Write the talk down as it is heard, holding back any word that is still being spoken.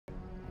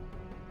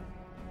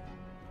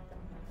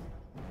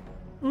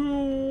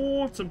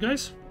What's up,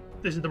 guys?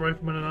 This is the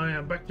Rifleman, and I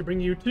am back to bring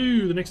you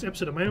to the next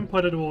episode of my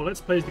Empire at War. Let's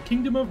play as the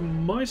Kingdom of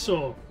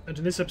Mysore. And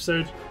in this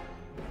episode,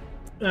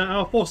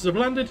 our forces have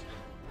landed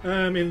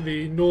in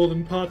the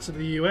northern parts of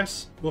the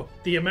US, well,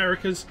 the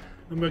Americas,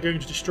 and we're going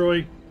to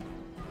destroy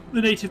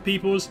the native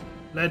peoples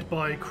led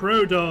by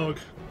Crow Dog.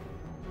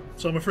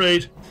 So I'm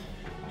afraid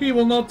he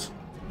will not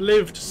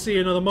live to see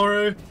another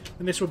morrow,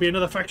 and this will be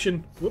another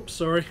faction. Whoops,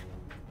 sorry.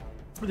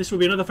 This will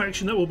be another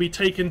faction that will be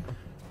taken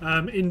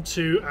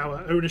into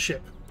our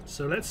ownership.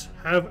 So let's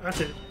have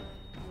at it.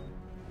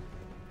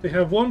 They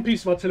have one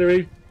piece of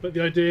artillery, but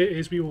the idea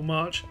is we will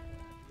march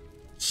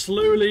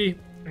slowly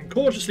and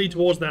cautiously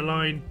towards their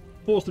line,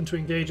 force them to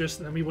engage us,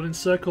 and then we will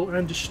encircle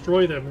and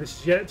destroy them.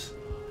 This is yet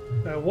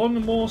one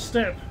more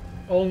step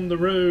on the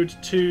road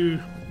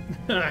to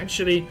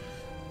actually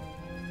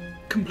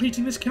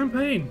completing this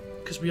campaign,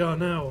 because we are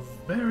now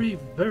very,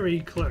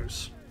 very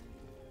close.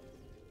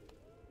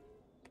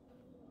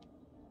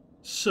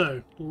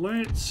 So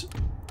let's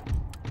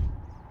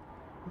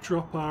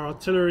drop our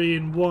artillery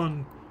in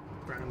one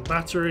ground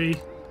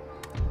battery.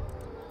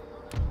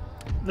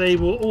 They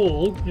will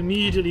all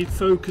immediately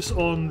focus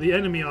on the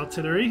enemy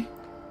artillery,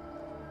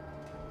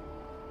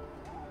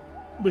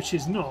 which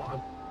is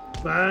not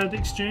a bad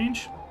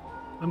exchange.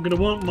 I'm going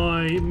to want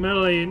my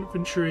melee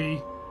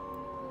infantry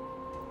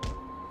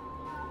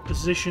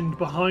positioned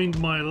behind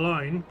my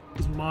line,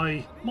 because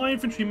my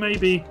infantry may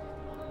be,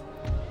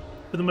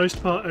 for the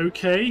most part,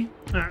 okay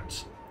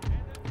at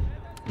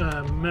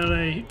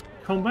melee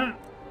combat,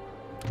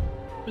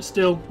 but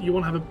still you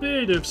want to have a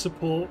bit of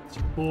support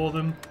for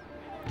them.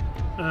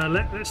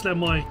 Let's let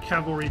my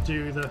cavalry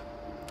do the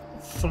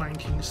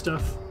flanking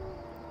stuff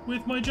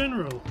with my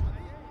general.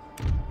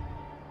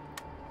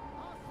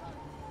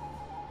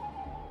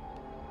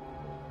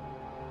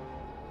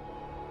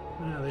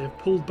 Now they have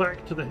pulled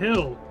back to the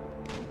hill.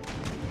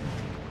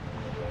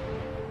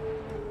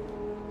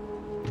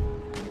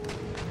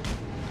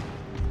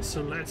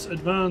 So let's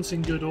advance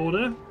in good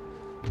order.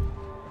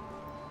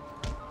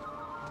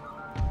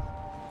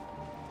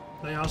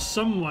 They are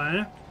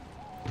somewhere.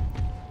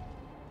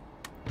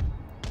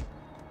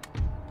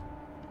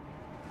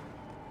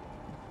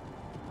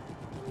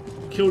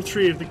 Killed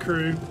 3 of the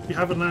crew. We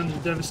haven't landed a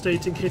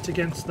devastating hit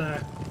against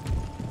their...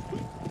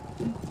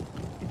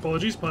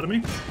 Apologies, pardon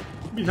me.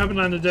 We haven't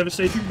landed a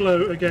devastating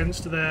blow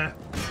against their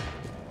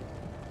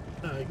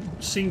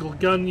single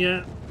gun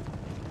yet.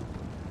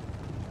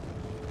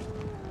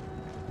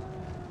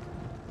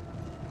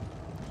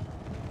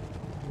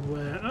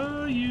 Where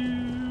are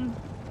you?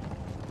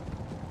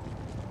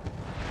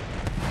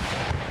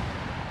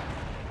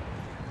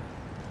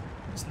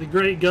 It's the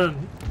great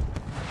gun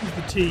is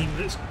the team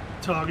that's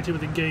targeted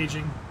with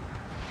engaging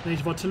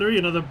native artillery.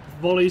 Another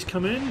volleys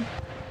come in.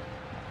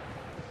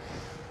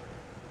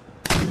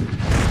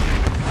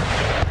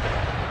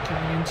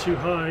 Coming in too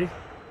high.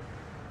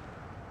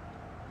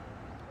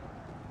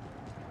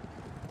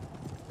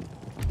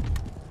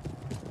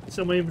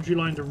 Set my infantry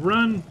line to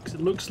run, because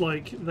it looks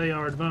like they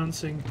are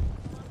advancing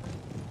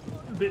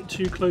a bit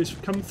too close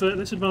for comfort.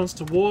 Let's advance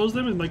towards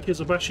them with my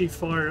Kizobashi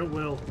fire at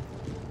will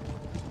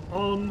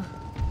on.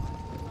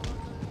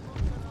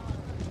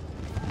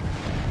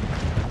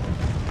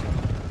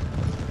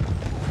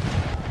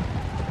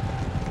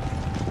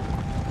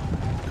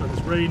 God,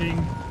 it's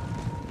raining.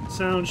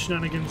 Sound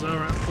shenanigans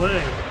are at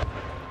play.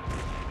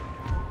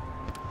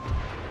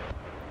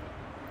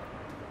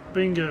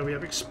 Bingo, we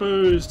have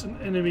exposed an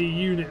enemy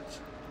unit.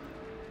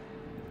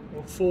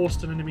 Or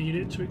forced an enemy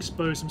unit to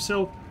expose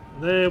himself.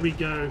 There we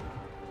go.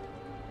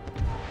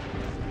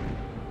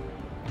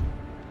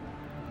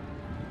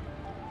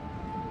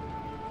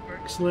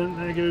 Excellent,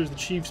 there goes the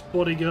chief's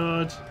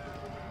bodyguard.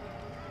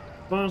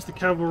 Advance the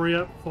cavalry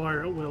up,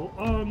 fire at will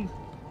on.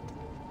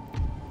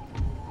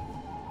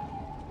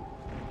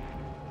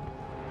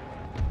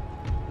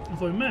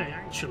 If I may,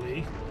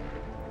 actually.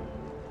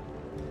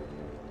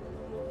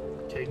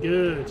 Okay,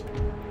 good.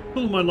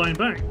 Pull my line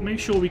back. Make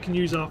sure we can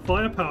use our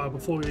firepower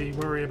before we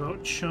worry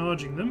about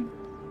charging them.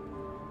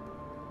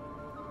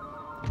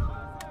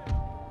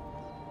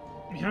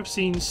 We have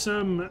seen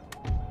some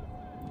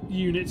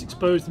units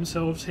expose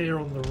themselves here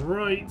on the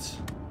right.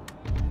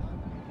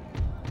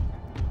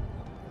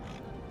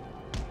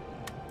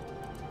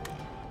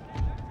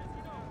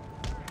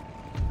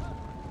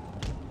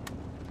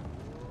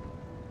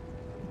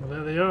 Well,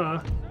 there they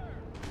are.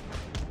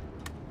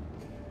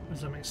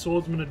 As I make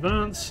swordsmen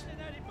advance.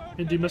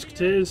 Hindu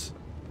musketeers,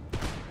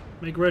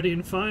 make ready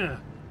and fire.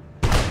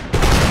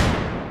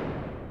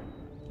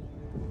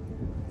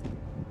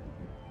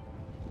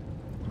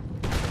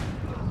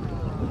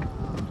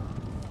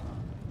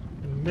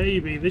 And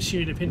maybe this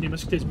unit of Hindu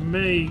musketeers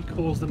may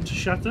cause them to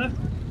shatter.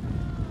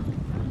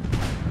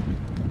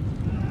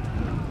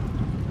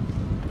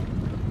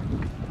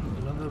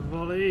 Another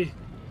volley.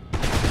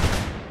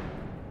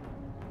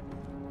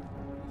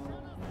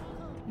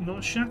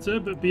 Not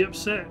shatter, but be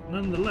upset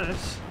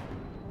nonetheless.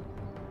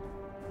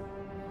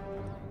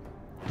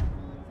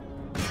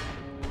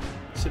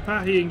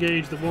 Sipahi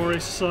engage the Warrior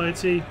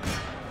Society.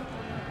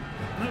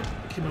 Nope,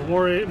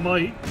 Okay,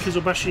 my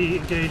Kizobashi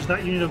engaged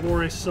that unit of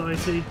Warrior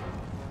Society.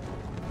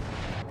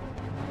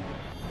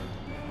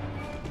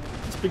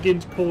 Let's begin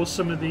to cause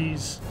some of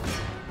these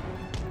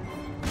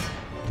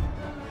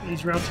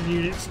routing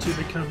units to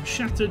become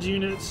shattered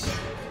units.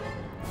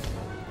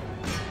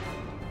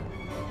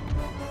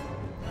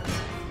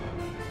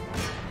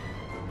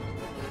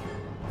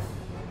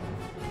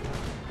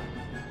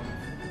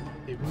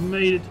 They've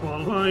made it to our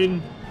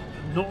line,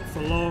 but not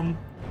for long.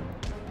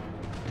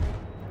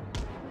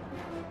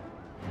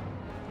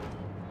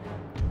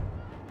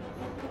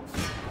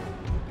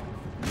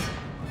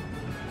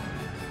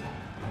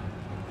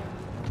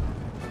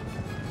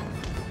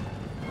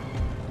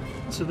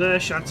 So they're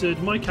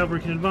shattered. My cavalry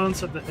can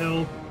advance up the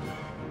hill.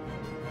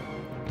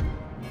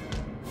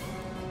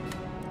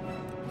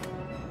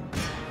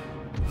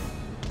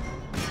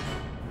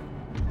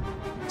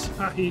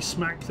 Tahi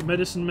smack the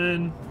medicine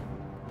men.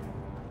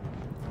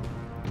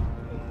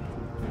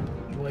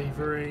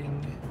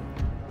 Wavering.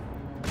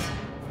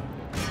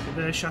 So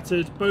they're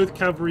shattered. Both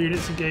cavalry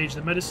units engage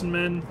the medicine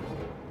men.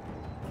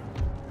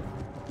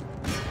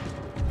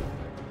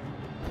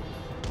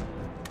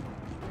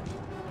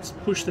 Let's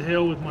push the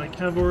hill with my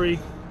cavalry.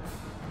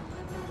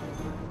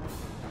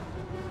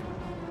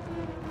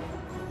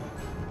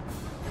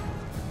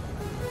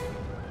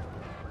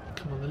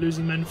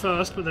 Losing men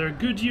fast, but they're a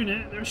good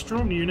unit, they're a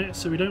strong unit,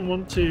 so we don't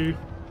want to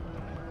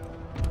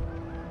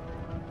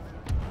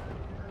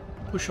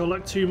push our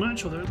luck too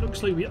much, although it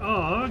looks like we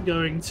are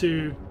going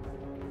to...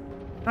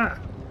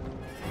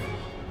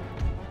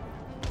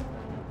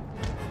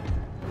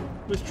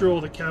 withdraw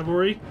the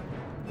cavalry.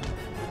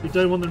 We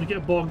don't want them to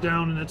get bogged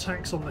down in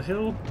attacks on the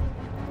hill.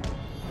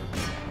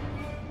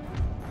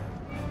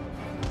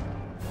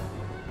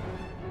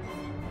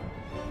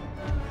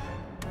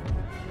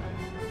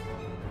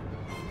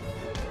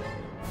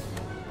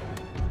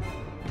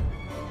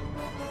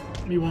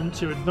 We want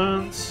to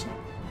advance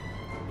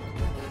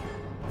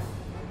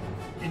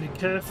in a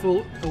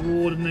careful,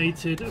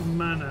 coordinated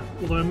manner.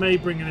 Although I may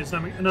bring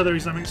another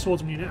Islamic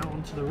swordsman unit out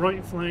onto the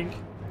right flank.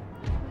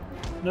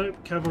 Nope,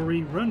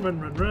 cavalry, run, run,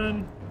 run,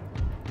 run.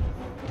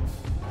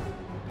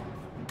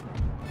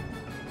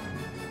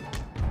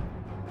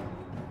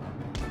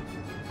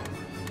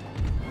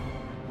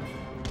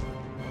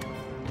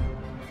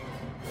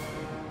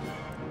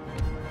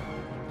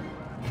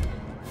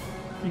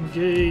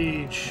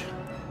 Engage.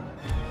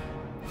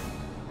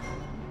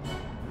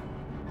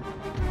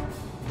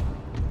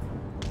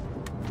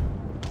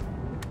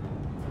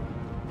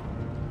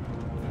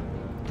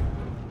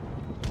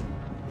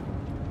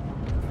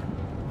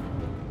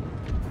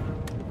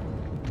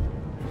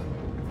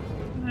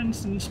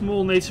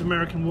 Small Native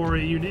American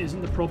warrior unit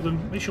isn't the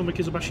problem. Make sure my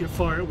Kizobashi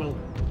fire it well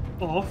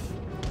off.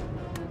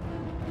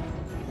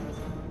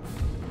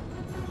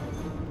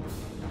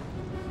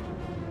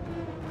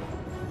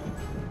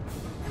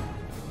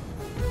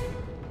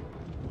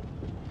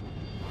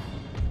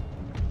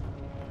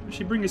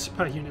 Actually, bring this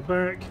Sepah unit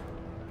back.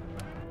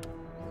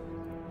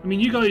 I mean,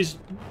 you guys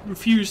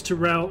refused to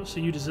rout, so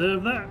you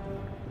deserve that.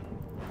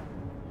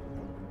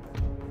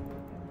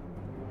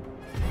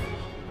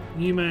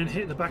 New man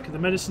hit the back of the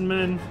medicine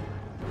men.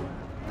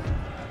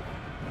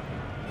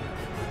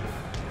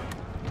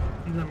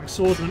 Islamic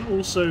swordsmen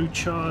also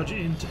charge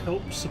in to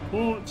help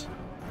support.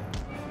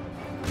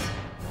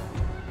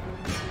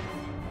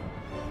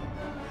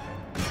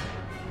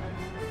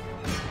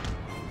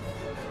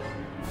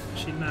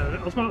 Actually,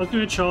 no. I was going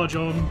to charge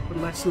on, but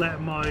let's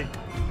let my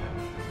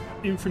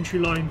infantry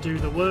line do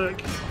the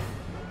work.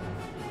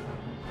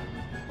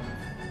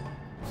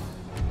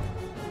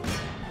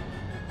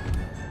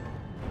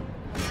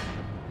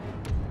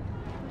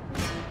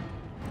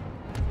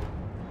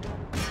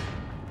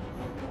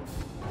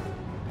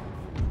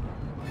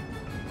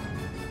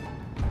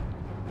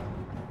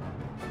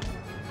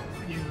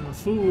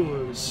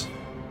 Fools.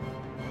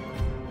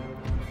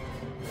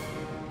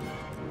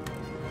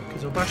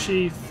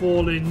 Kizobashi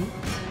falling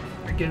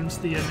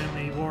against the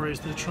enemy warriors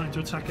that are trying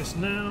to attack us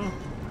now.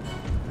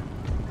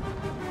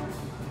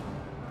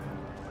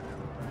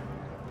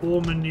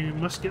 Form a new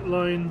musket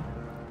line.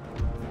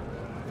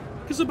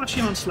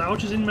 Kizobashi aren't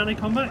slouches in melee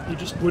combat. You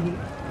just wouldn't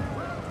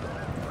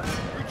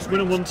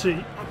want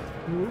to.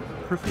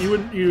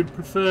 You'd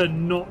prefer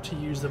not to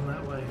use them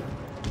that way,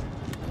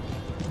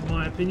 in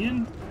my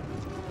opinion.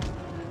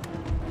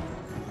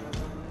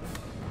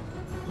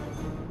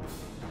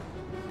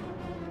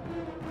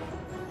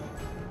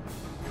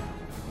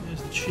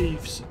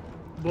 Chief's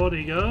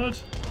bodyguard.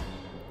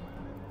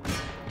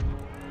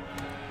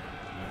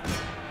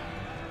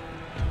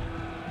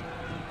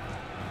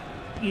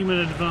 You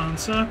may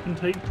advance up and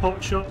take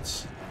pot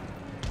shots.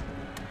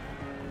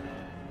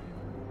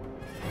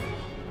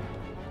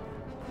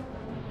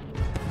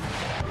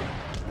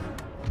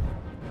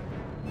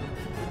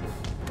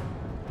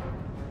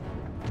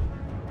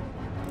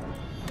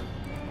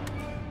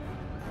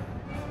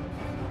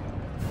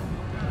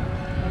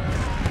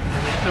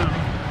 Here they come.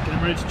 Get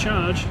them ready to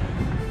charge.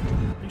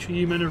 Make sure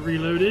you men are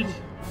reloaded.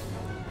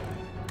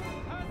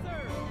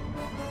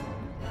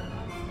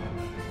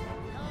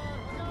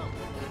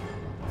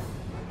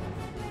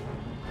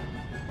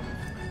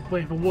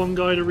 Waiting for one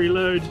guy to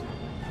reload.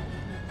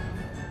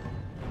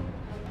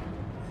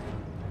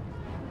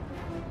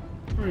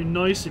 Very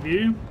nice of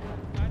you.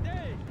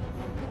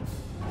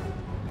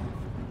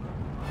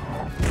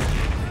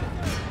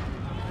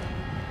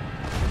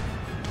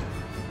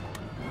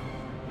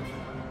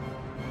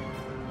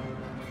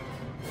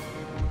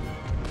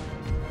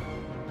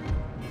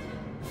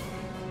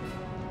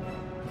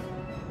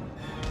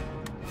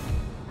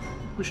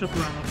 Push up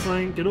around the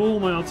flank, get all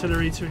my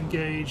artillery to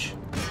engage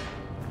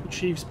the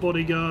chief's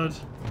bodyguard.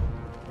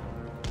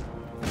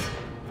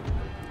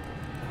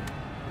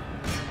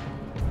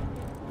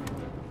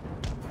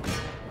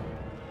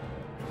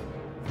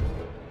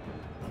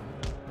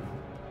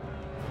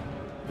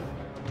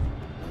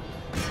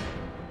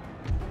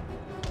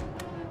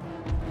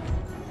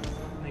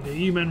 There you go,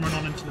 you men run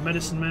on into the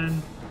medicine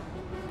men.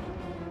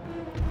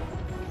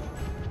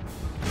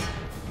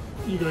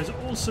 You guys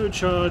also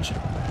charge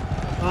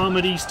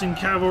Armoured Eastern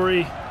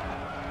Cavalry,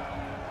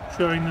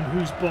 showing them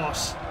who's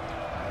boss.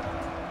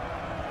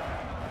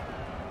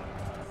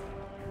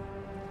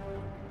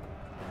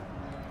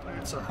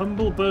 It's a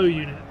humble bow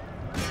unit.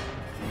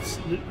 It's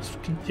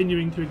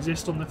continuing to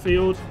exist on the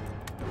field.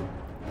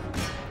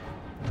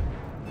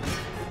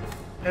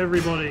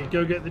 Everybody,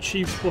 go get the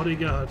chief's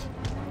bodyguard,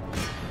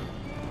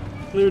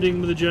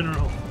 including the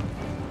general.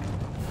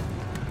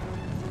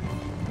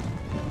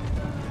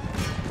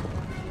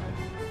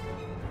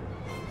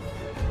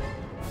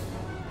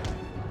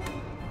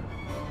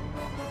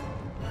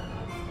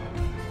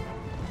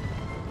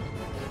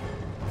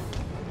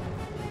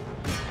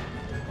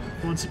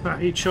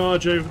 He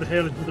charge over the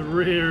hill into the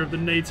rear of the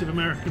Native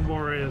American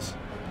warriors.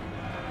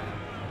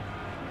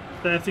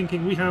 They're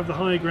thinking we have the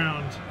high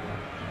ground.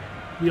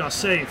 We are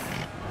safe.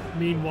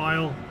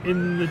 Meanwhile,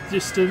 in the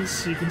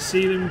distance, you can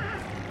see them,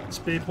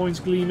 spear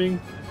points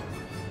gleaming.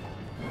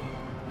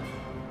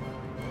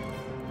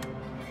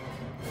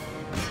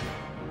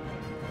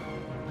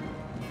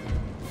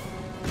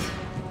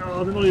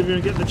 Oh, they're not even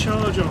going to get the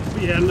charge off.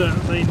 But yeah, look,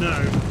 they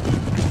know.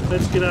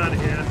 Let's get out of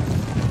here.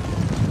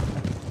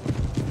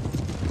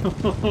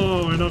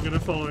 Oh, we're not going to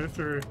follow it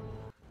through.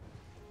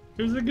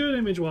 It was a good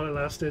image while it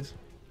lasted.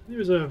 It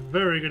was a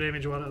very good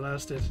image while it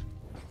lasted.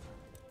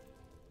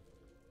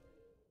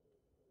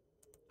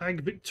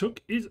 Agbik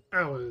is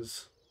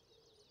ours.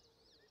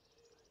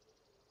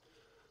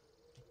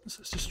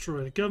 Let's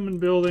destroy the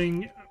government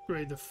building,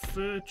 upgrade the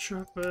fur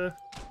trapper,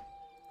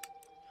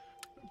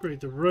 upgrade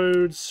the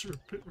roads,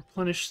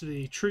 replenish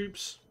the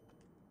troops.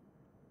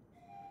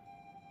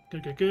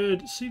 Good, good,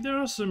 good. See, there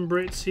are some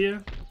Brits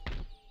here.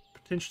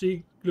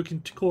 Potentially looking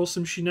to cause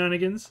some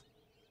shenanigans.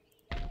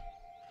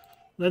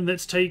 Then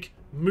let's take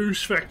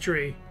Moose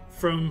Factory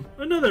from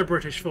another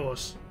British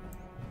force.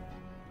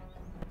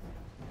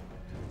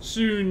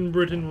 Soon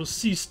Britain will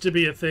cease to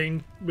be a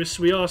thing.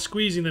 We are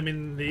squeezing them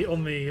in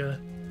on the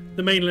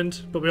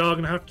mainland, but we are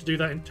going to have to do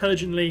that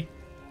intelligently,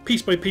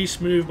 piece by piece,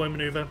 manoeuvre by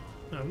manoeuvre.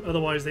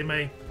 Otherwise they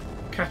may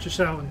catch us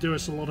out and do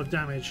us a lot of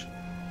damage.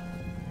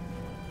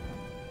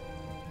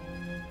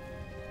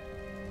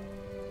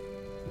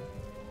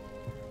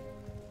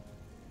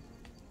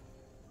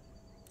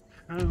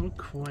 How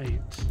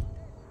quaint.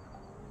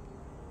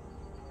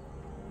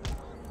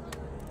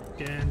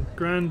 Again,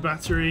 Grand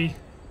Battery.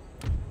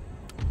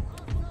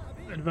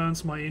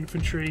 Advance my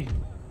infantry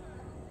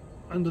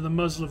under the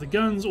muzzle of the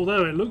guns,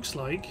 although it looks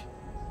like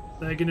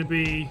they're going to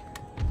be...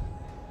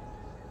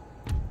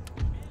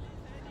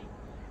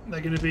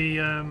 we're going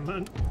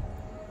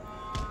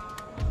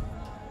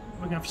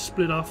to have to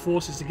split our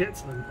forces to get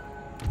to them.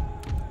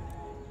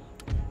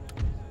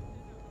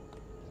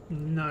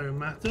 No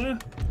matter.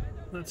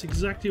 That's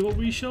exactly what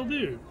we shall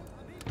do.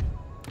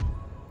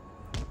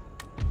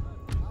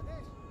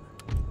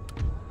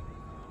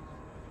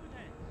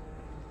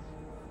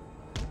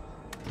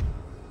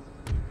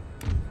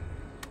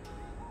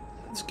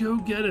 Let's go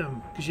get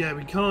him. Because yeah,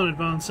 we can't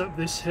advance up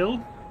this hill.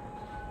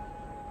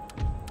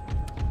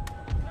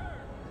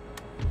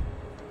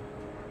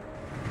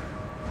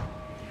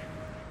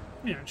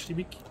 Yeah,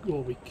 actually,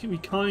 we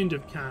kind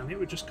of can. It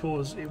would just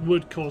cause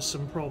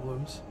some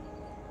problems.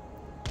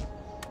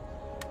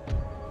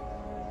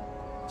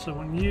 So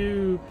on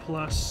you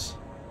plus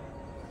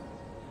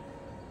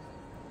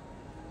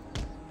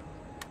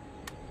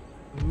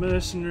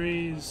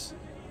mercenaries.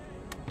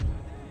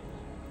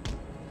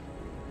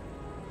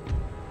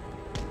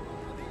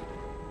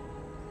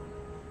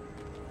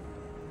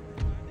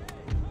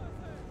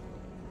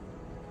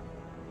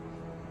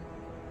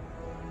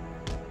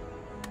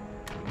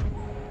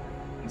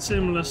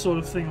 Similar sort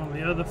of thing on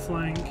the other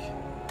flank.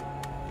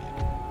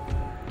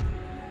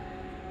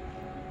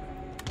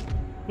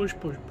 Push,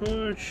 push,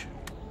 push.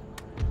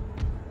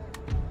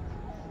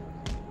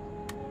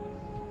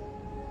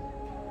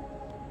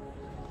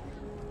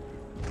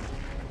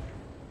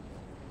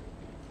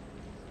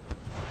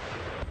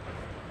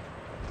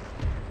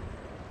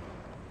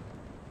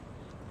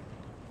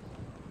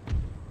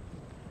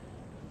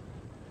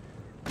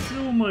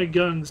 All my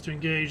guns to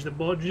engage the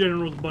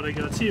general's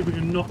bodyguard. See if we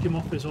can knock him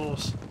off his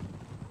horse.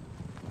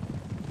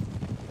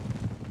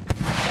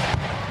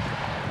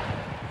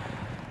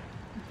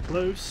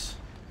 close.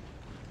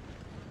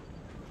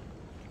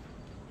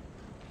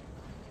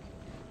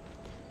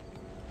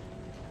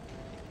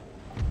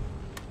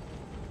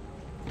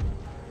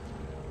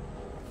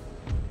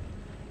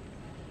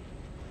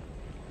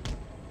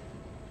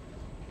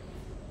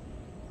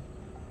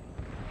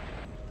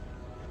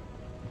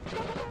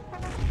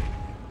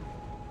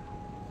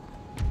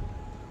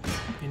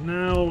 Okay,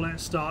 now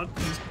let's start.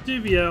 Let's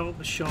divvy out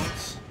the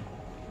shots.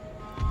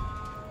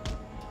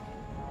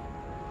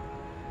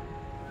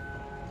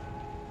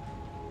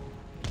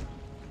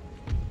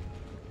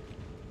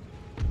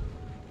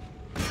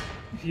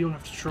 You don't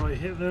have to try to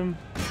hit them.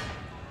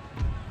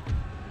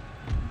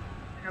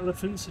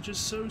 Elephants are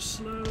just so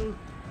slow.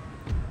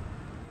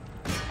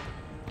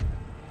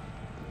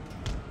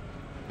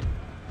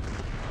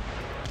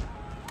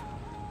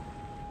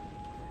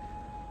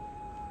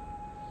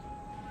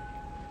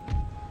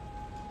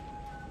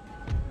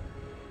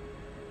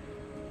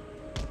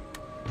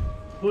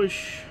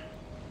 Push.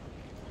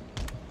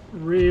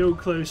 Real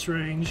close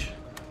range.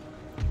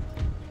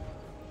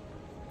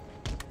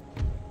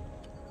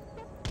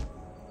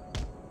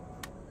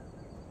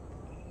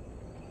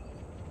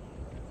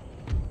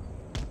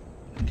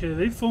 Okay,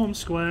 they form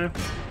square.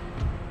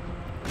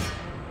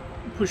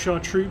 Push our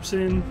troops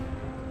in.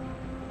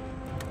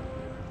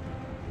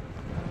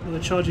 Well, they're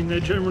charging their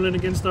general in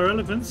against our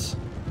elephants.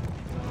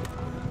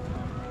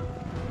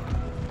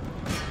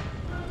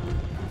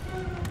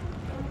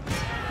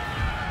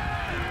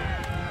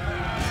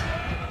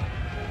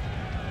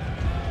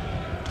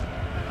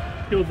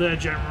 Killed their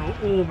general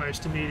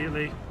almost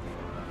immediately.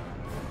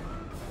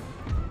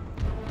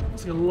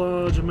 Looks like a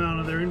large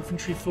amount of their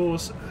infantry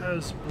force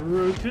has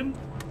broken.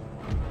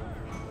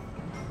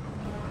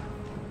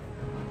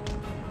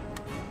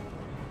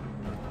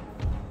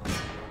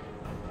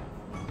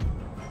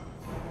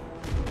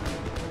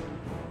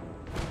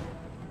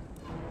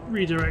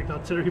 Redirect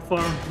artillery fire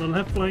onto the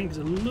left flank because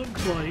it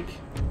looks like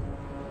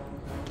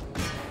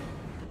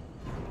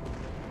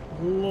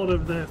a lot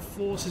of their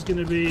force is going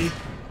to be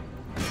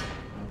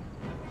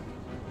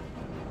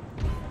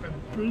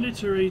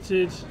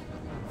obliterated.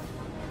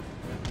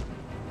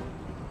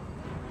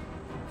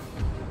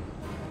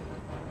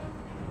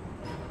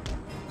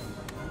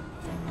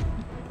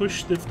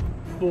 Push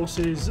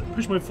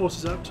my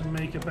forces up to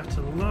make a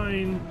better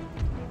line.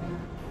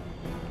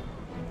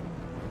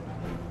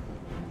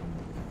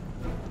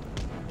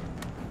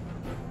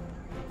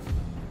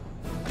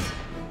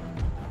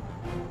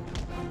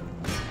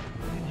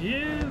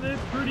 Yeah, they're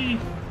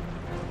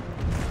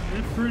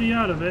pretty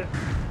out of it.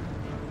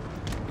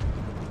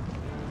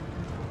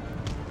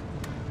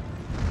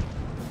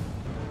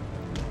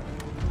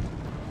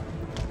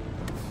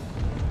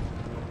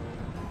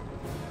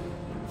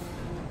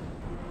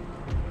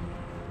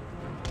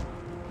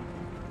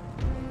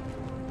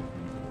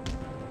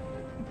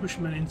 Push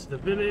men into the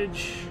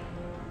village.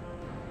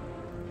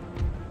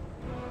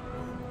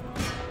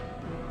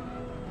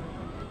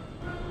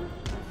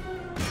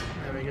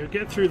 There we go,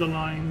 get through the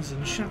lines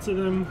and shatter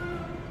them.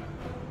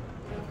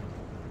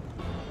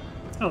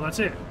 Oh, that's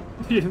it.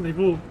 they've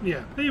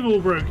all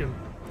broken.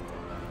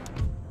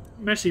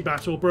 Messy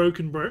battle,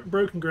 broken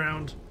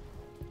ground.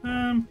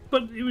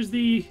 But it was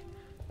the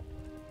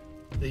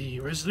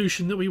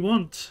resolution that we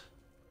want.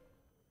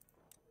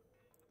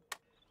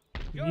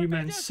 New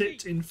men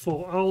sit in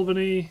Fort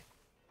Albany,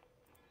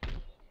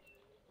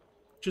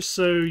 just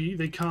so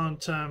they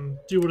can't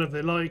do whatever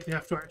they like. They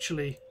have to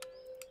actually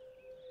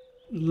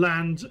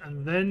land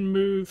and then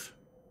move.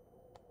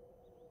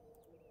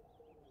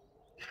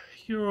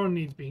 Huron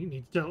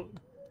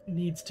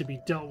needs to be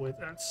dealt with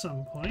at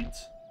some point.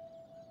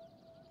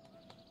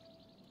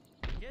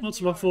 Lots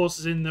of our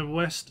forces in the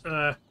west.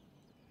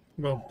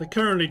 Well, they're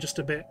currently just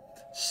a bit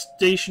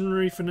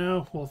stationary for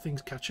now while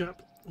things catch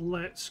up.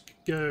 Let's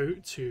go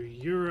to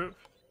Europe.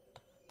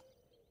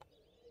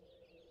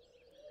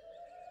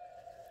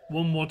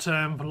 One more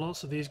term for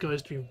lots of these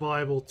guys to be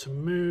viable to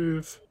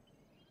move.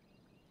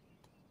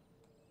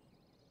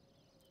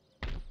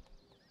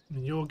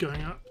 And you're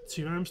going up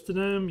to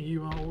Amsterdam.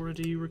 You are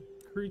already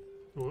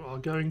or are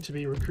going to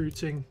be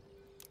recruiting.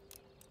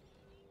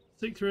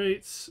 6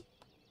 rates.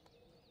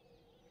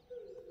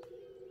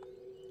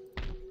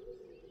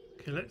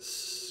 Okay,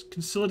 let's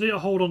consolidate a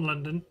hold on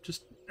London.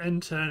 Just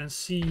end turn and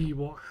see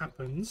what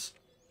happens.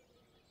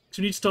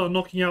 So we need to start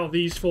knocking out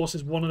these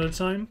forces one at a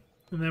time,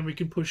 and then we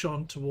can push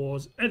on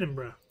towards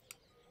Edinburgh.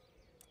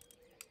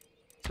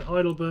 So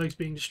Heidelberg's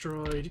being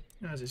destroyed,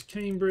 as is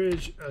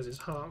Cambridge, as is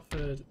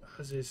Hertford,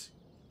 as is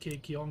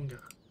Kekionga.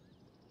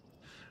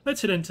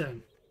 Let's hit end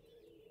turn.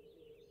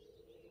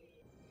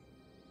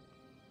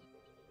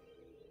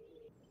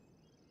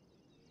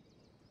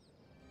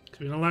 So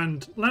we're going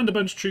to land a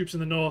bunch of troops in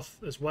the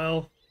north as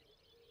well.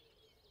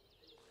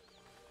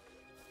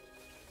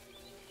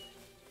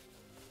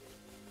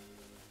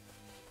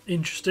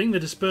 Interesting, they're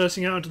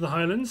dispersing out into the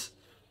Highlands.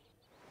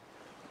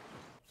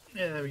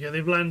 Yeah, there we go,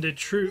 they've landed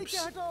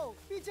troops.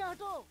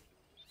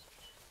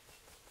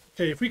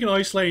 Okay, if we can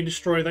isolate and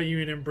destroy that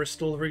unit in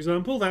Bristol, for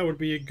example, that would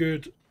be a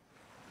good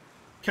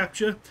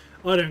capture.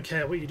 I don't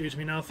care what you do to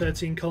me now,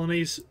 13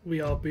 colonies.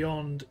 We are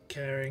beyond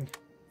caring.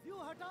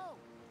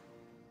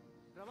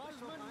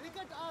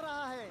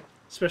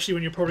 Especially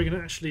when you're probably going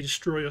to actually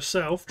destroy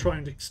yourself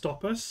trying to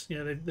stop us.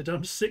 Yeah, they've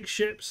done 6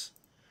 ships.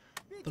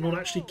 They're not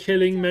actually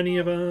killing many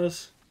of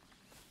ours.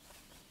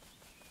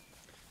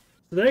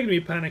 So they're going to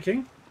be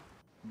panicking.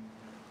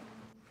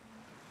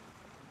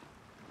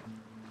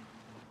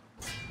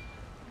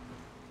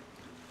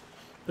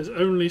 There's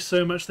only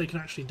so much they can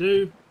actually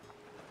do.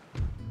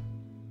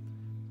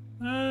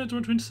 Do you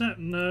want to intercept?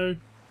 No.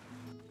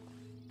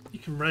 You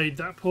can raid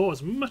that port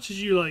as much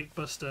as you like,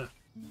 Buster.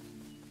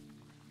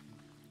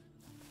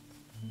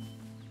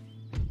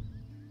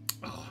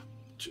 Oh,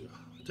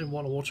 I don't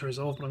want to auto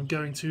resolve, but I'm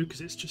going to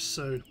because it's just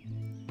so.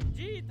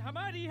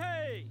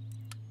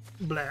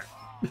 Blah.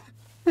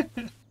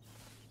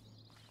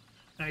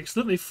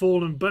 Accidentally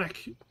fallen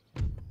back in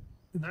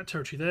that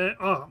territory there.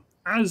 Ah,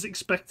 as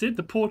expected,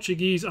 the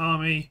Portuguese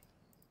army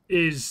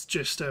is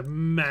just a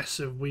mess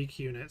of weak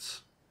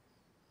units.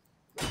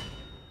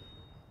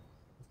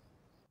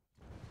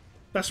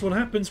 That's what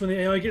happens when the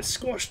AI gets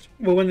squashed.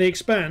 Well, when they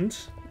expand,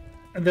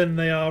 and then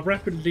they are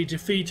rapidly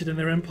defeated and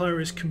their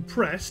empire is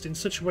compressed in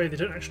such a way they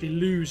don't actually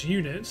lose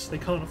units. They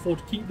can't afford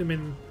to keep them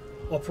in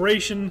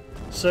operation,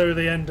 so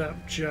they end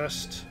up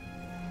just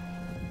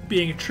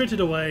being attrited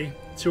away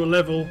to a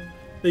level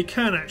they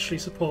can actually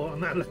support,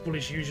 and that level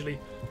is usually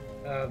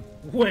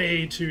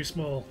way too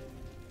small.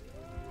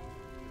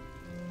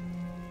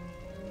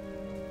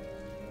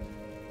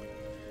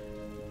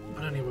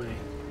 But anyway,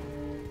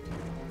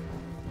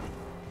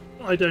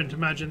 I don't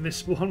imagine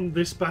this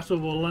battle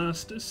will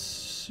last a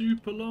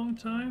super long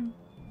time.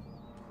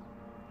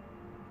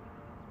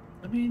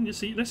 I mean, you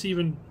see, let's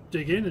even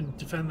dig in and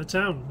defend the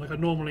town like I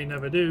normally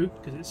never do,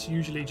 because it's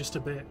usually just a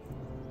bit.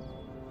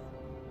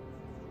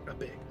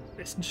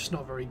 It's just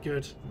not very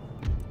good,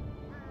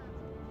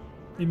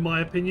 in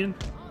my opinion.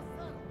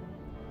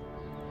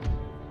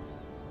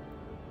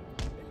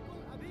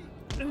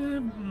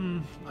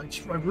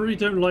 I really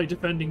don't like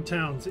defending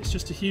towns. It's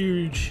just a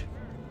huge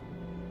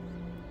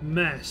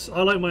mess.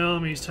 I like my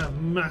armies to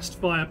have massed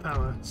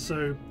firepower,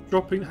 so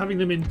having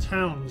them in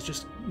towns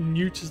just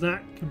neuters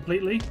that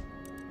completely.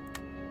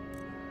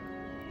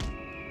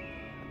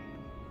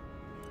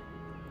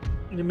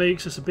 And it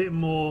makes us a bit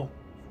more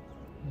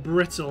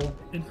brittle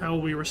in how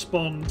we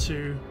respond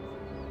to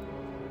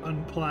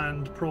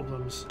unplanned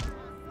problems.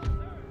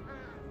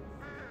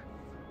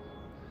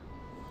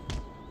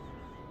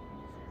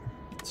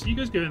 So you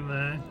guys go in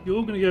there.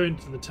 You're going to go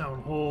into the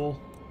town hall.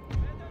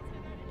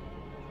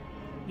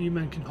 You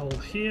men can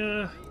hold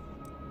here.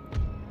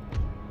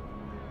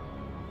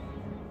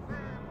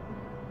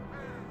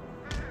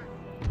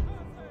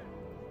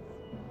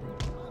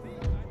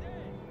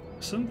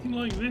 Something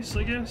like this,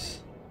 I guess.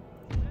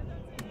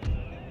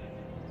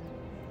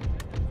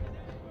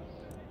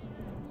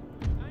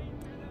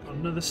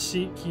 Another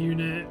Sikh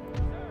unit.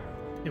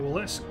 Yeah, well,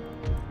 let's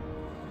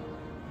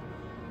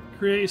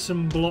create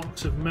some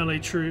blocks of melee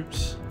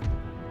troops.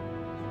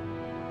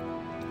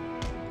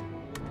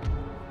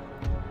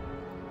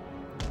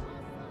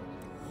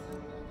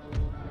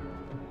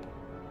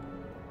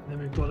 Then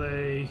we've got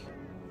a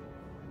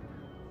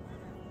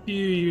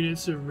few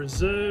units of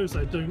reserves.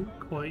 I don't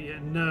quite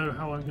yet know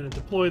how I'm going to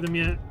deploy them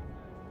yet.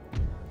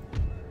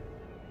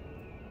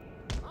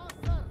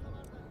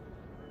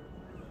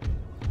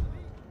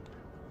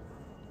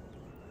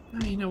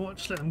 You know what,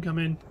 just let them come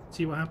in,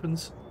 see what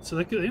happens. So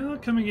they are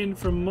coming in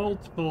from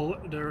multiple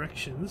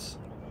directions.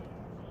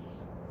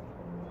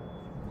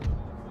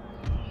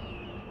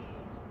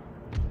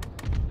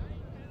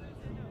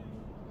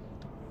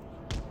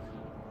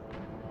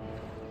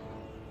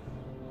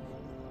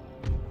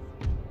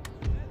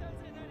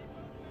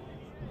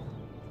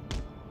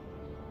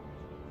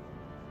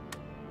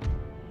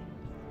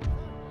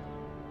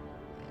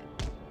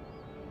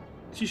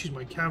 Just use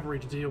my cavalry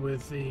to deal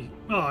with the...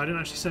 Oh, I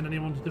didn't actually send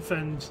anyone to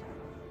defend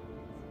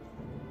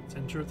the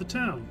centre of the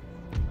town.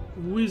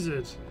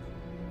 Wizard.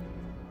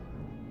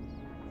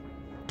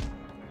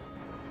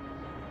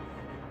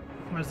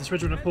 As this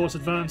regiment of horse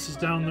advances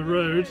down the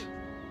road,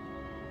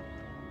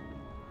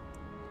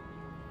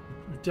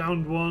 we've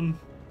downed one.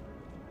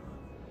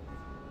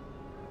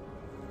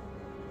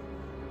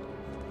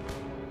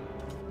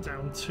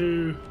 Down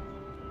two.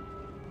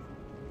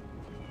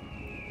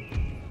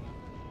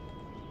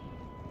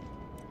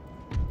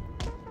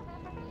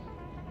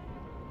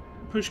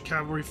 Push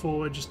cavalry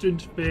forward just to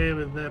interfere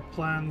with their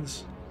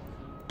plans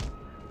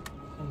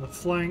on the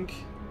flank.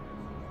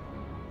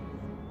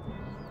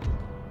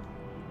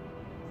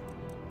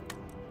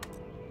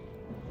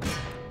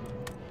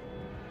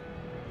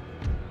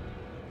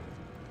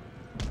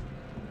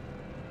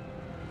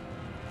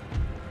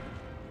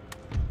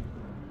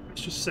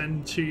 Let's just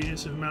send 2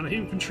 units of melee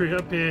infantry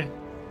up here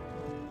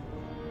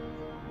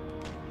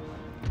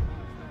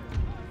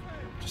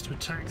just to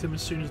attack them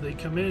as soon as they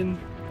come in.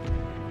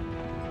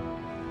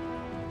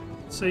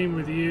 Same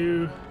with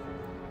you.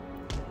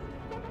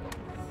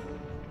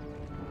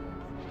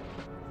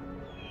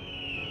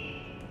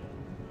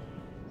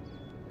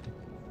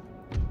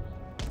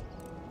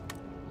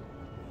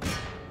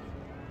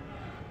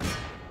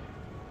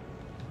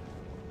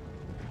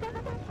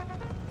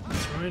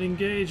 Try and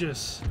engage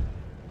us.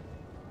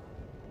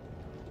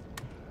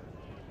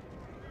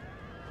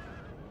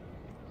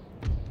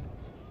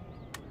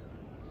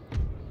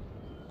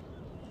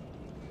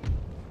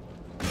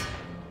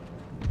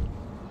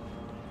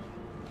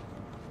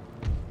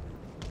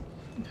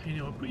 You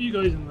know, I'll put you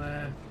guys in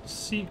there.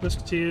 Seek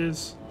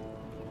musketeers.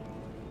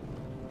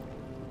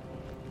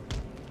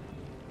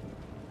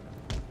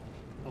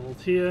 Hold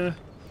here.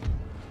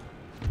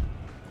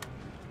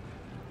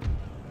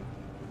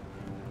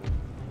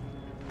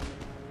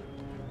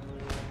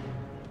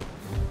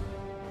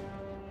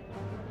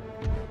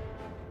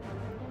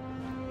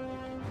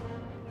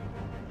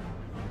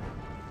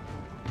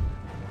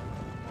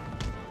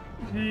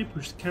 Okay,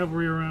 push the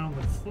cavalry around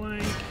the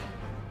flank.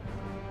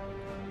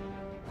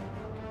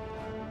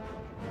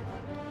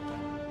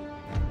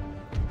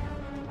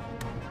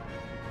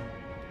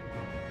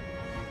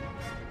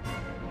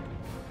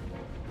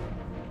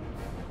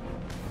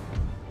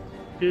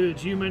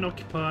 Good, you may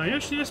occupy.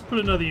 Actually, let's put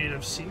another unit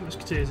of Sea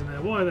Musketeers in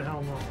there. Why the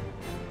hell not?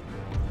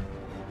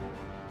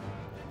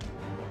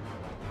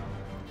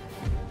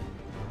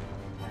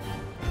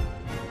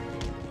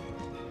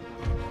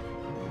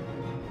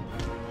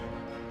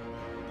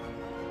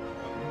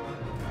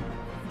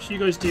 So you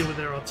guys deal with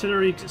their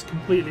artillery because it's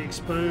completely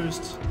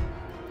exposed.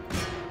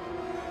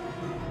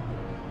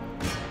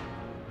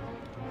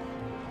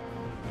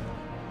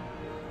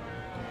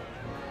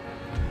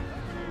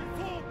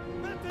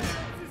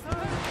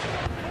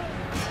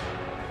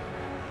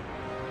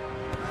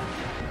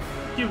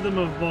 Give them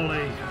a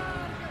volley.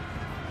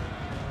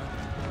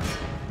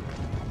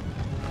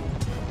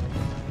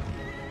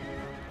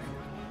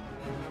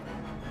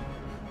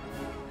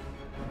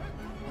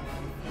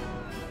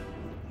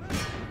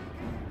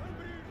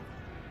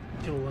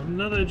 Kill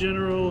another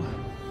general.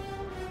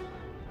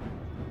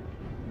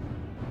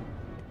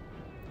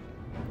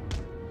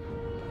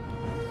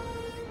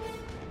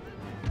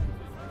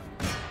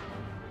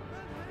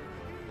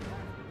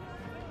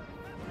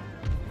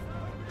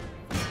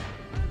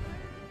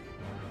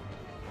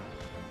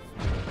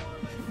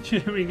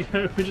 Here we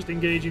go, we're just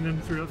engaging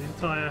them throughout the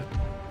entire...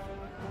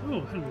 Oh,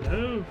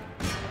 hello.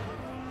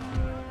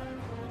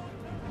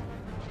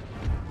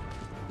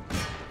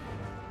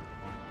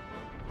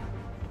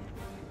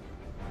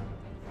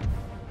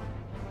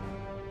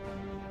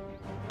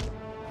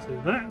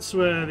 So that's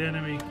where the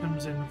enemy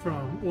comes in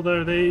from,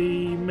 although they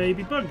may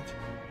be bugged.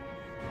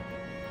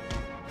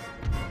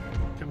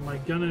 Can my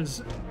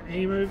gunners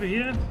aim over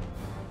here?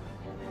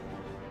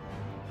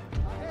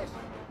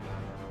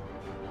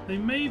 They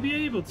may be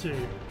able to.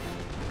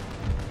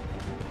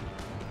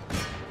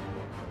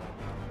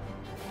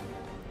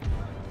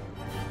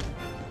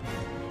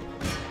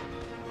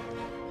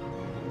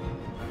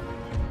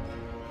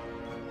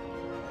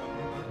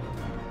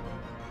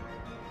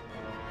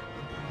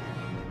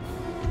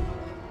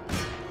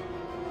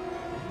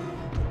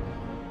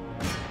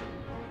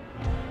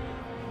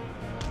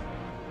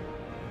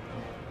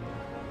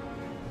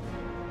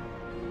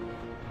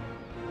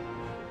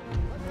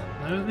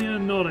 No, they are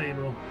not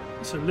able.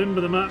 So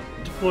limber them up,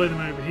 deploy them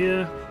over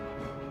here.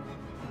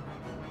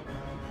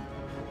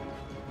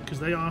 Because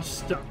they are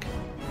stuck.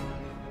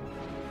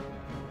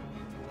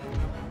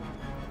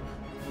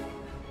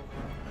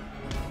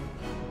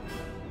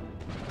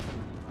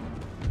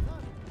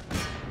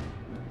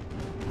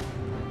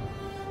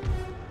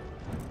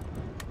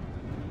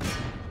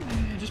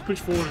 Yeah, just push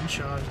forward and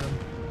charge them.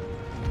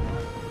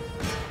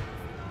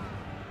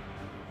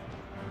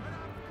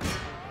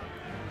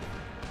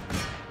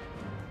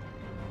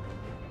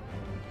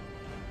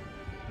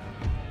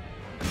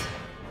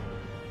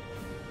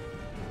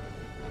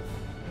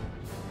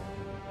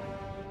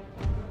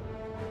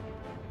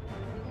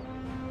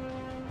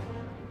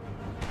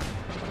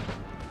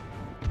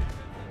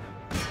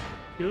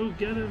 Go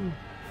get him!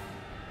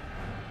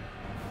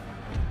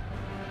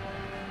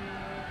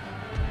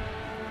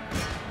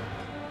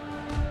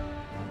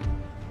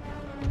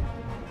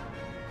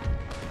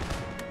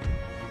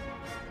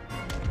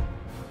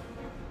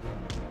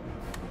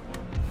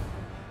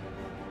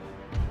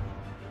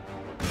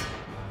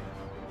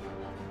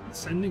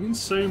 Sending in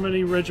so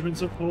many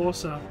regiments of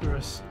horse after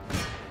us.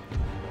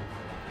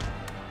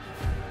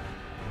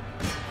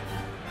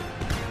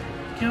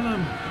 Kill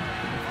him!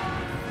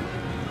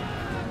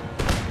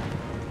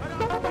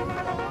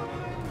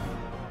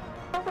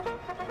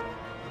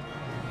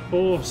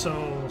 Poor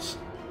souls.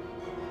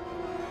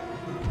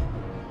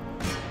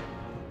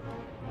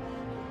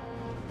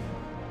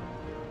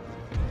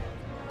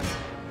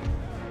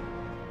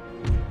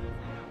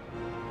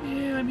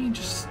 Yeah, I mean,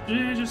 just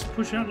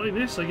push out like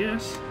this, I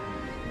guess.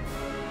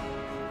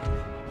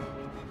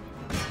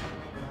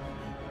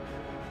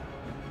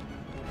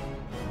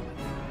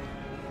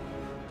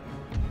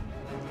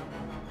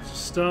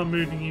 Start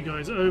moving you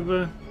guys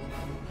over.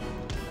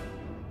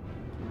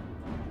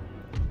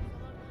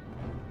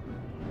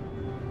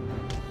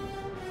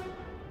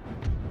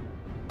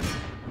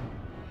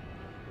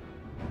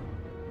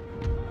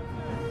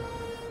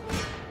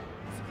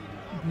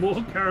 More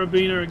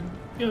carabiner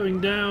going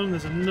down.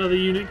 There's another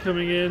unit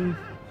coming in.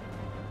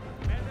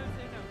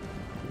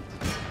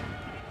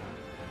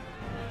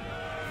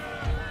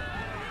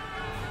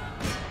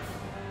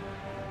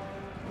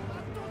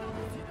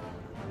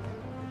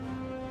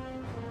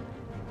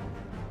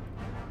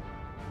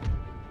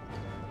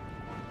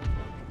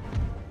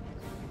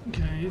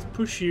 let's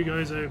push you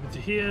guys over to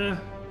here.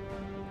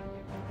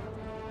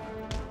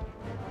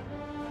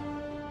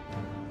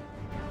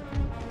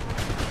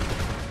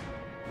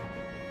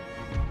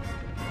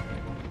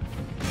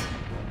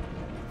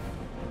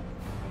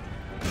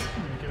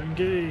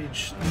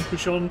 Engage and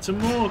push on to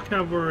more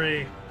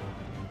cavalry.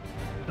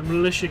 The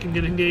militia can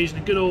get engaged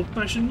in a good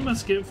old-fashioned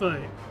musket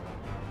fight.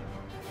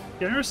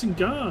 Garrison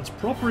guards,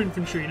 proper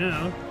infantry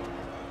now.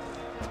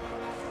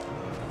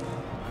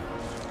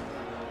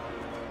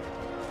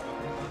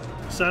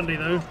 Sadly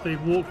though,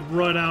 they've walked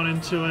right out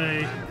into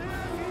a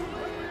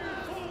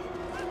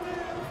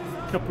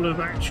couple of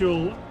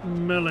actual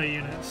melee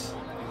units.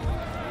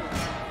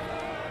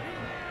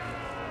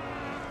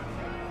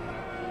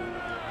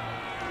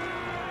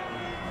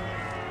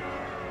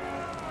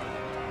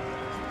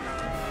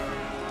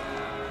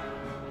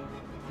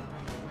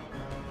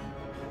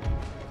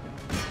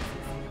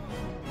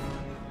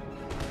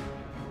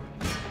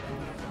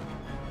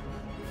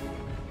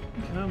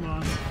 Come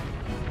on.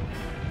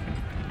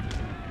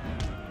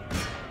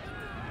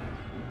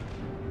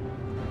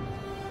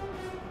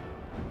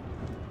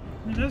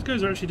 Those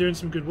guys are actually doing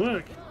some good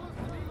work.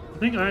 I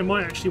think I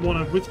might actually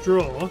want to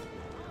withdraw,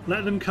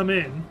 let them come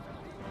in,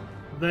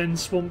 then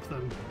swamp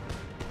them.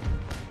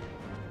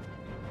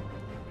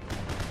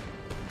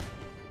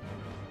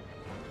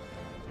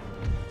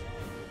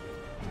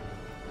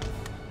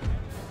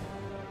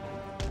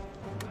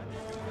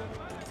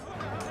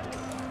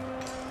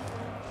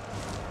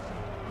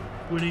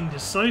 Winning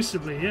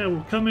decisively, yeah,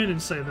 we'll come in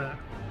and say that.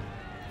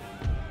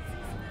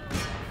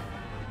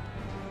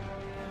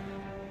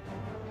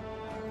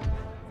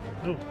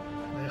 Oh,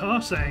 they are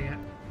saying it.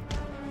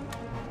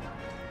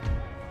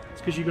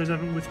 It's because you guys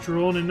haven't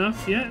withdrawn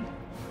enough yet.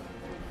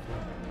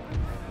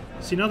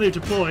 See, now they've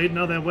deployed,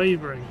 now they're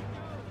wavering.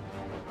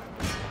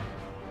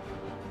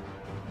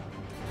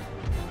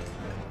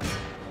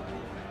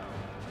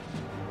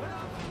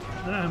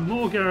 Ah,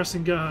 more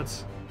garrison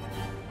guards.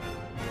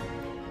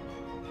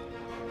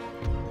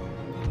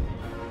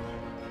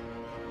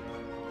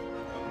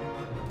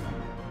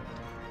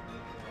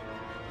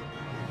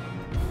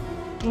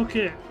 Book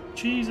it,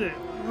 cheese it,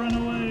 run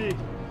away.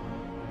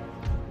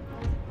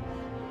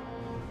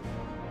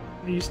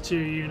 These two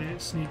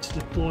units need to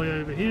deploy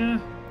over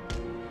here.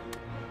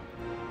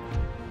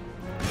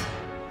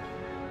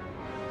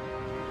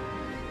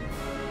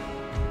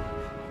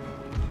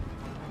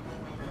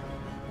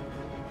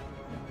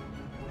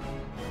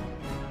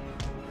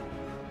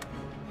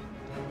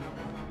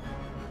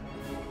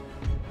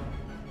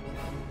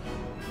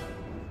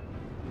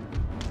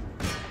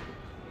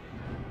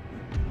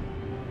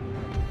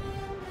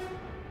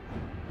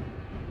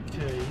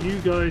 You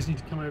guys need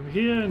to come over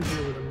here and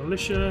deal with the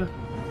militia.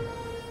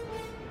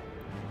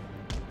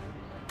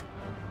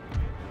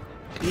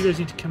 You guys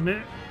need to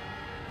commit.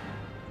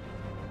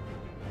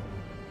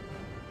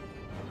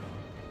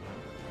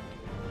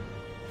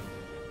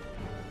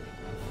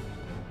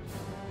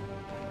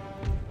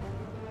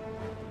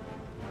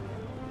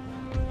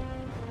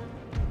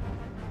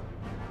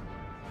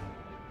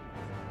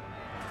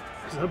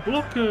 There's a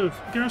block of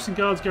garrison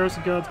guards,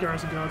 garrison guards,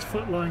 garrison guards,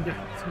 footline,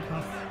 garrison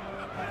guards.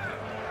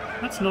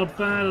 That's not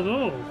bad at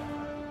all.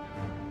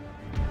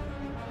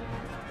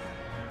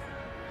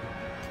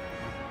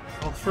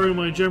 I'll throw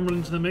my general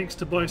into the mix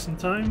to buy some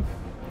time.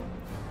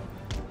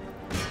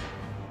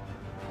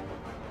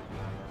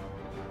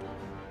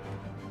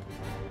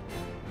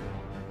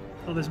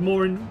 Oh, there's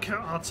more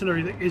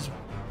artillery that is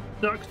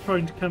ducks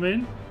trying to come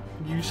in.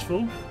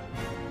 Useful.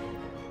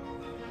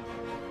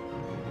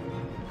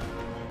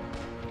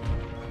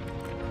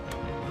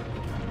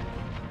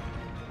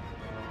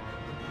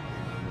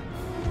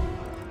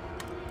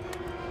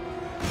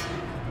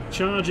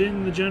 Charge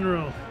in the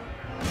general.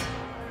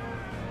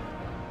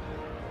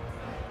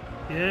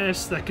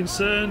 Yes, they're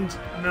concerned.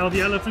 Now the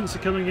elephants are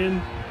coming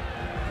in.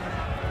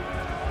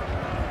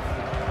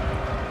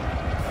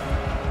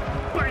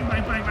 Bang,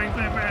 bang, bang, bang,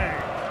 bang, bang.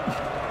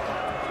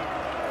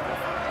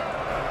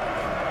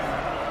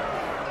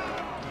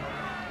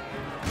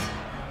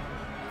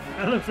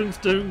 Elephants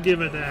don't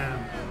give a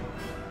damn.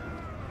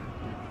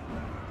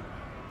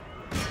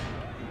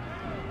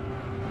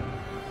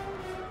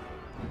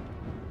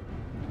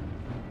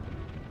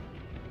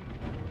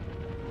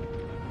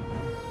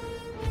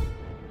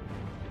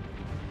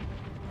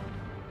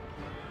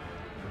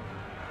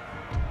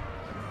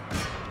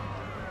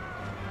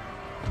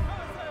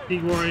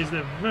 Warriors,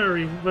 they're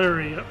very,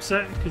 very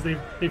upset because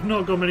they've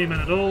not got many men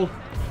at all.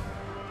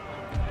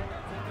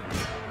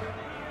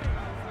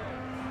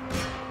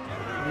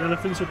 The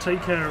elephants will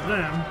take care of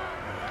them.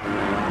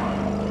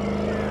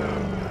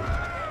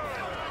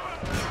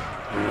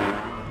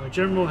 My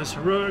general has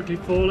heroically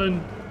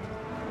fallen.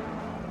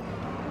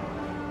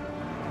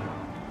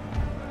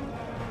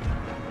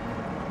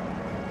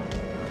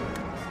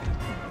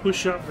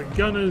 Push up the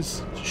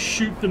gunners to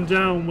shoot them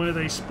down where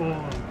they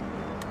spawn.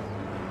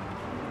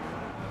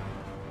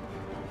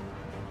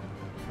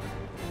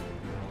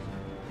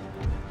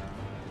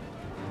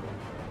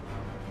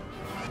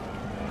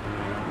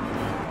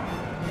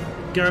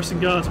 Garrison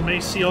guards may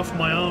see off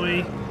my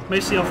army. May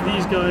see off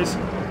these guys,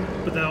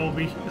 but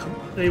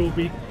they will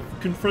be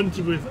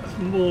confronted with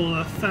more than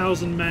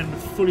 1,000 men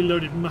with fully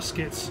loaded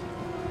muskets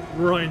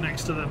right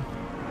next to them.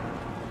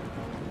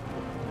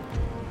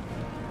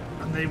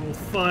 And they will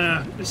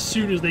fire as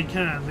soon as they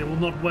can. They will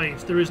not wait.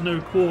 There is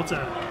no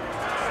quarter.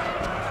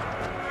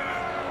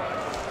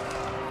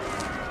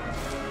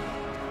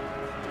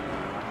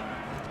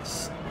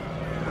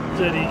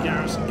 Steady,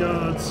 garrison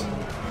guards.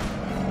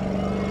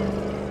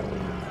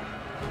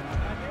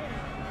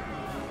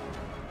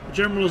 The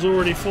general has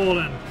already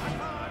fallen.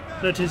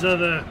 Let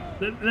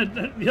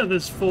the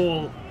others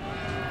fall.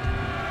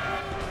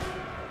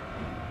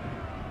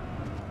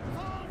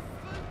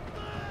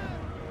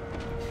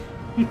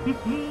 He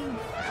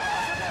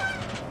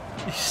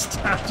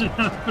stabbed him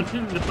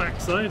in the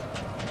backside.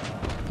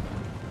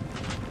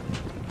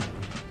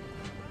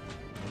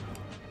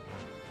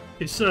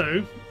 Okay,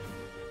 so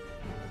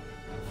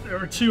there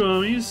are two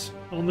armies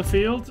on the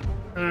field,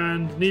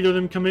 and neither of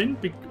them come in.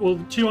 Well,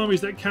 the two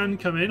armies that can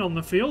come in on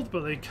the field,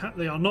 but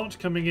they are not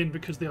coming in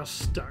because they are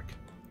stuck.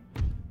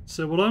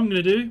 So what I'm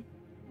going to do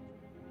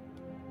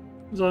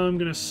is I'm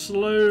going to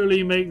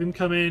slowly make them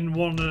come in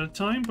one at a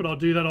time, but I'll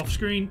do that off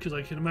screen because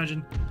I can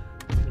imagine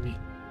it's going to be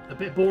a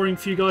bit boring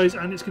for you guys,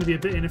 and it's going to be a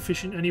bit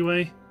inefficient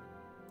anyway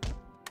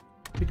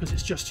because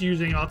it's just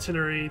using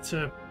artillery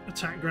to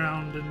attack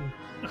ground and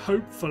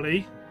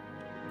hopefully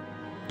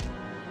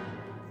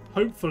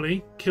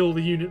kill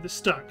the unit that's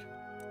stuck.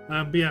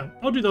 But yeah,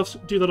 I'll do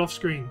that off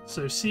screen.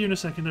 So see you in a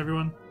second,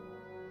 everyone.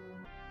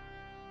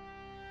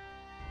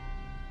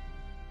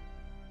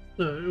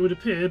 So it would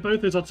appear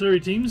both those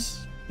artillery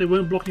teams, they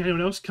weren't blocking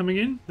anyone else coming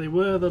in. They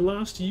were the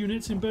last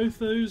units in both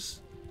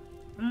those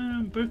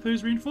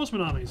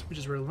reinforcement armies, which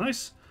is real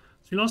nice.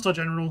 So we lost our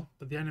general,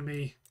 but the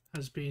enemy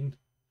has been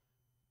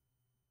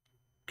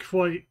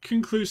quite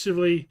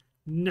conclusively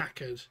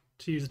knackered,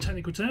 to use a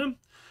technical term.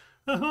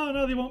 Aha,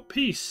 now they want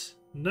peace.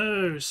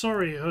 No,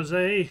 sorry,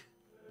 Jose.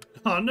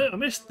 Oh no, I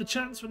missed the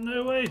chance for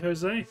no way,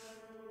 Jose.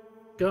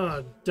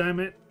 God damn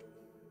it.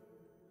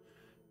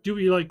 Do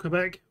what you like,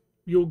 Quebec.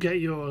 You'll get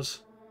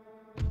yours.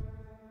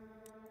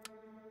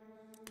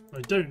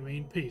 I don't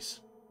mean peace.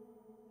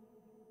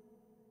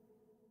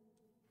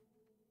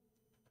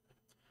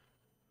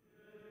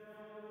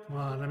 Come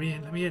on, let me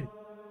in, let me in.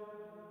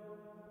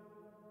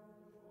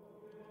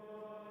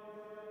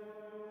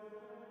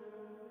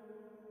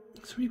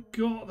 So we've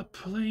got the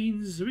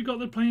plains. Have we got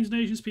the Plains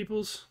Nations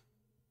peoples?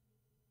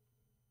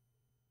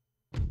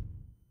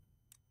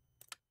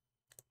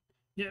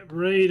 Yep,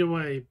 raid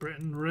away,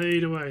 Britain,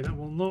 raid away. That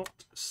will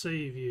not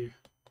save you.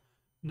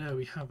 No,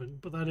 we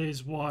haven't, but that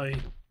is why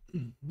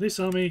this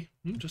army...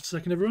 Just a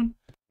second, everyone.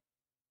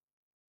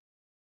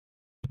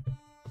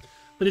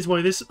 That is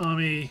why this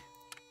army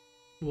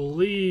will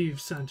leave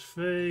Santa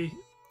Fe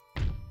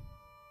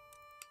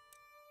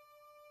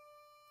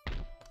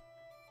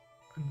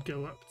and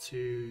go up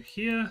to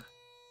here.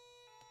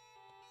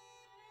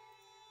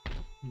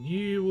 And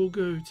you will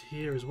go to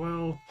here as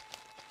well.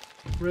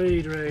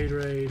 Raid, raid,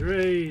 raid,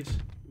 raid.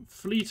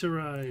 Fleet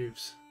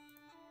arrives.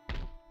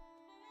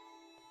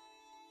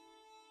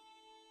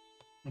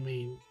 I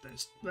mean,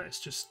 let's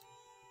just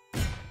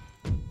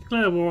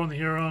declare war on the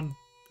Huron.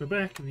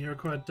 Quebec and the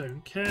Iroquois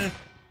don't care.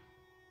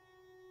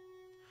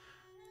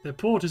 Their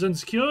port is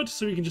unsecured,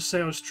 so we can just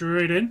sail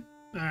straight in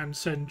and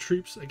send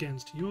troops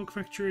against York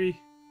Factory.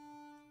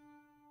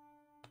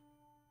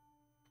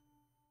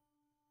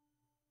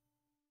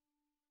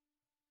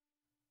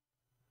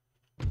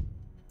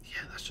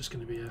 Yeah, that's just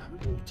going to be a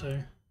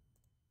auto.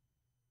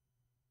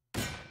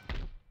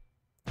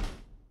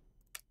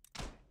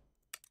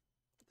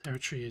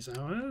 Territory is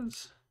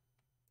ours.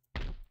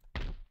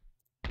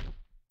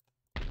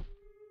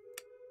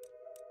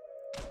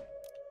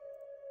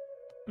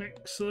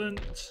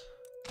 Excellent.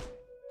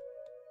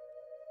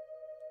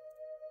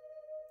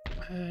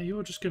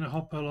 You're just going to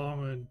hop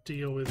along and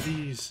deal with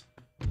these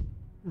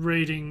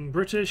raiding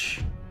British.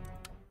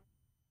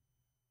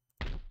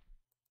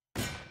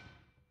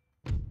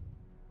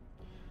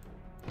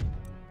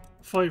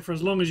 Fight for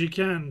as long as you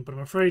can, but I'm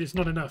afraid it's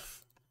not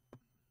enough.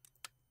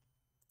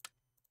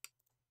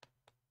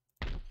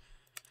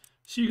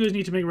 So you guys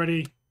need to make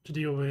ready to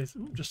deal with...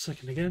 Oh, just a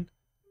second again.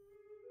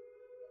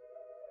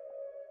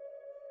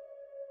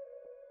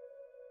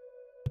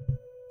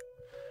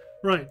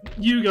 Right,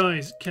 you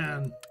guys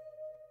can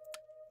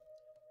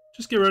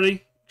just get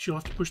ready. You'll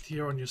have to push the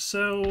Huron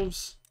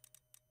yourselves.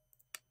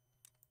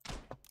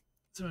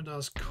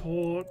 Zemendar's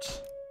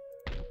court.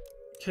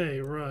 Okay,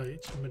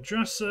 right.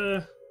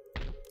 Madrasa.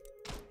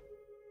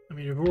 I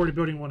mean, we're already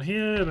building one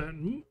here, but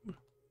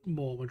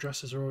more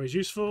madrasas are always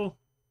useful.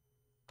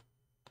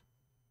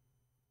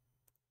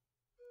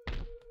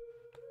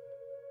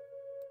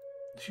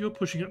 If you're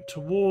pushing up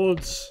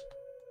towards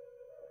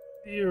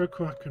the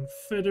Iroquois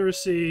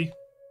Confederacy,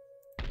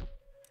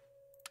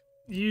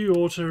 you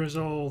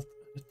auto-resolve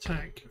an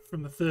attack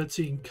from the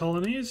 13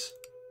 colonies.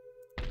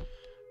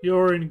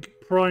 You're in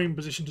prime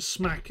position to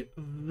smack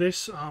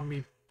this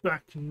army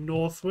back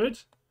northward.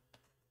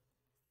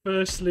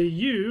 Firstly,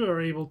 you are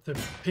able to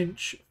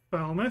pinch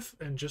Falmouth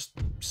and just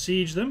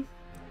siege them.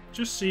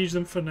 Just siege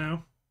them for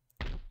now.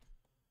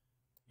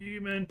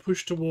 You men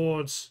push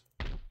towards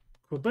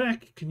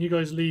Quebec. Can you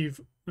guys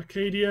leave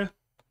Acadia?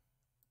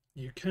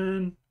 You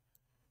can.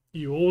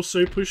 You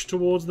also push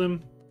towards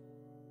them.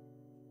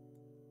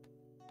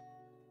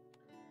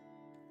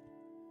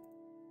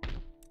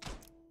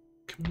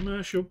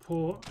 Commercial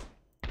port.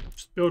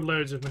 Just build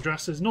loads of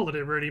madrasas. Not that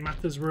it really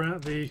matters. We're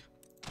in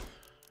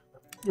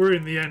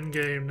the end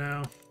game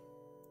now.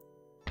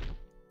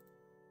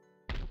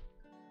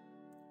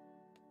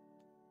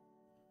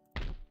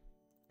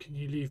 Can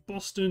you leave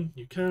Boston?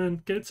 You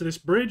can. Get to this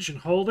bridge and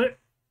hold it.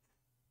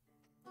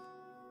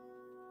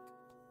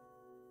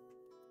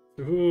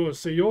 Ooh,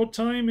 so your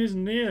time is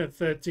near,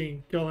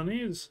 13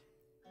 colonies.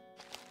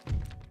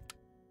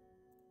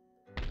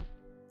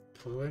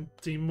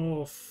 Plenty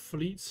more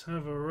fleets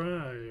have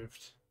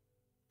arrived.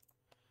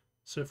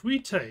 So if we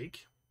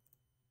take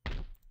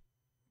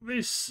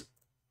this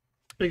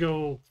big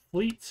old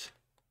fleet,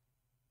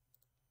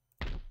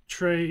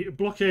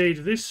 blockade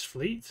this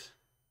fleet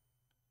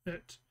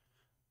at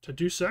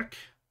Tadoussac.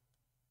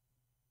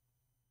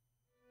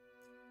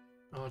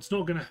 Oh, it's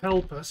not going to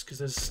help us because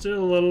there's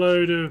still a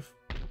load of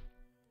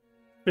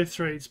fifth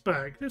rates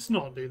back. Let's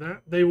not do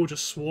that. They will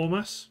just swarm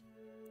us.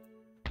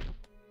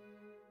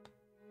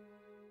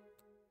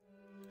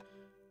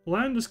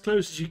 Land as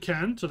close as you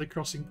can to the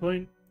crossing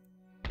point.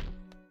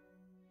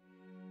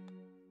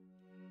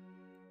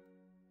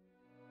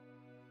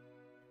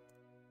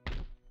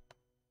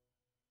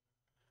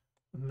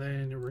 And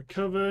then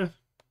recover.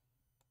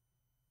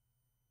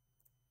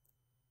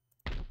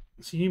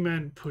 So you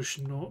men push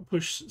north,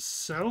 push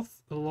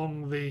south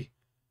along the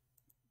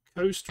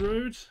coast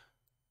road.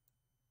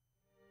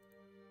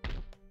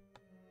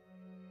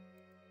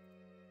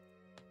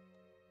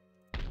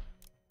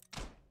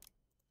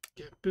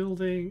 Get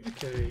building.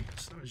 Okay,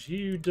 so that was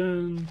you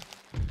done.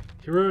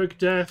 Heroic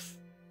death.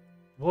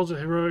 Was a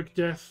heroic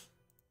death.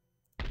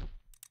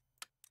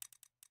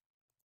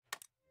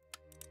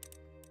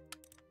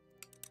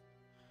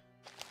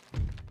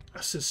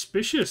 A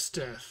suspicious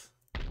death.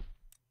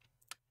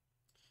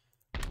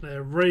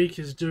 Their rake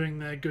is doing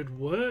their good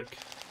work.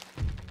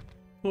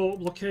 Port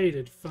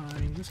blockaded,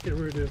 fine. Let's get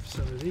rid of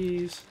some of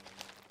these.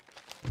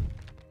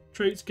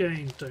 Traits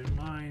gained, don't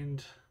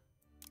mind.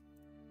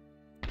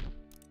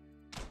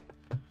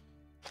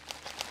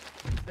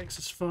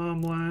 Texas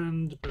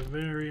farmland,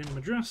 Bavarian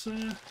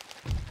madrasa.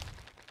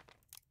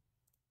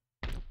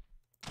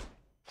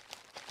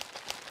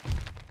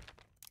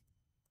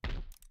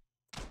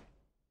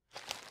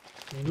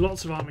 I mean,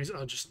 lots of armies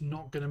are just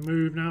not going to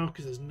move now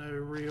because there's no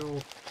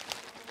real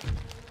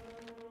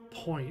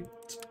point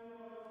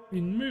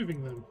in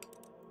moving them.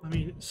 I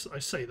mean, I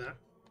say that.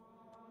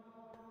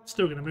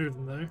 Still going to move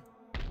them though.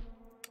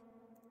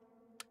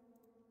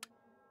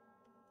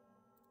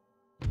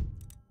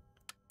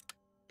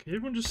 Okay,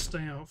 everyone just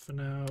stay out for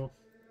now.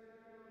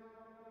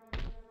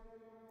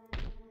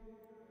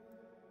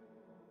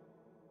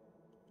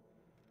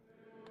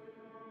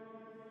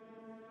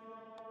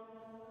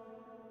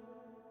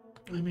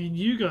 I mean,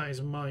 you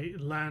guys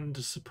might land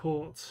to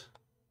support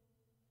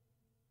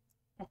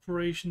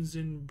operations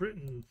in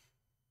Britain.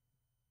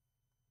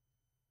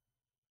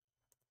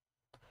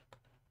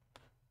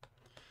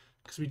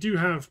 Because we do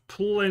have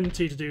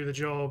plenty to do the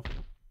job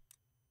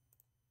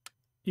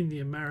in the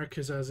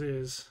Americas as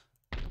is.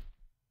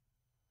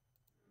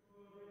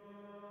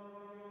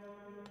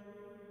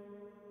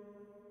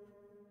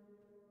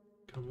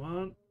 Come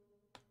on.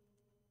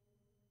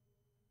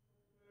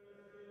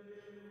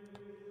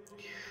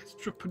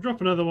 Yeah,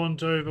 drop another one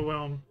to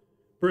overwhelm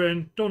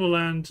Britain. Don't want to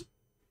land.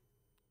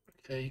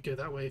 Okay, you go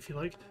that way if you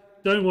like.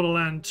 Don't want to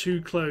land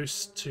too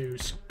close to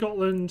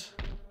Scotland,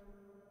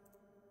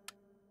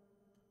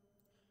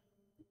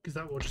 because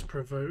that will just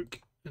provoke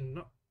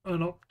an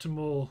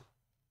unoptimal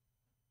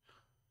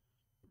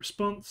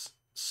response.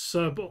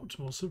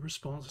 Suboptimal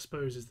response, I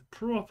suppose, is the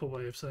proper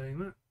way of saying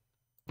that.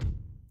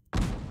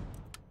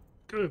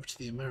 Go over to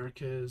the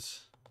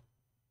Americas.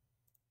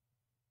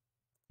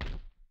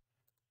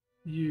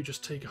 You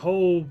just take a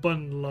whole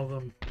bundle of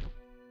them.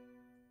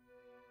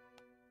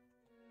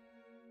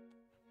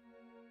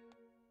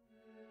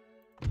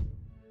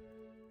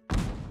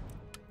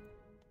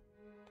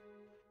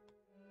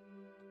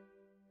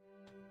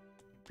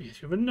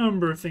 Yes, you have a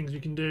number of things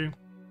we can do.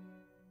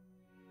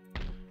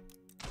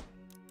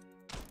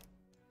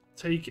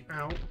 Take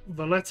out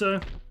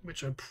Valletta,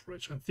 which I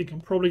think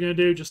I'm probably going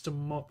to do just to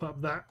mop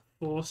up that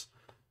force.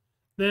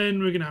 Then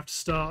we're going to have to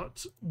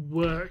start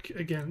work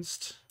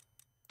against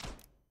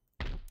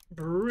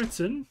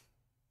Britain.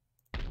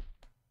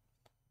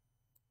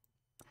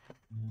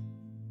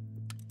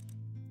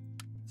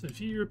 So if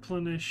you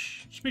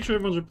replenish, just make sure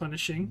everyone's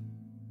replenishing.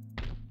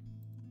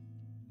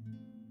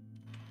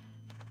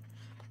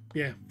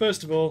 Yeah,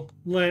 first of all,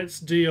 let's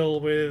deal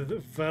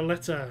with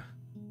Valletta.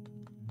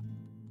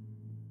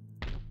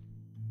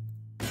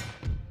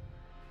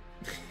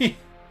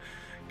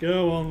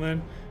 Go on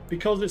then.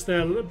 Because it's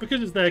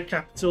their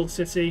capital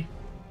city,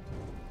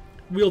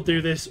 we'll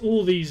do this.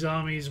 All these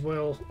armies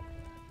will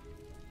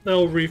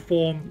they'll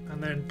reform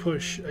and then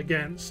push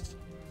against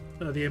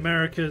the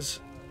Americas.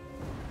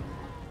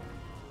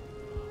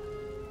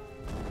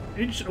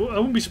 I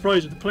wouldn't be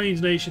surprised if the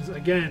Plains Nations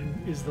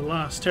again is the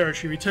last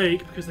territory we take,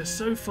 because they're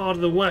so far to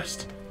the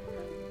west.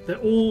 They're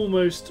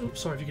almost... Oh,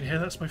 sorry if you can hear,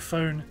 that's my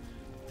phone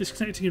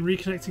disconnecting and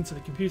reconnecting to the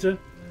computer.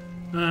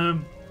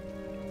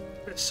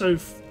 It's so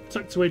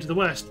tucked away to the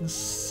west and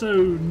so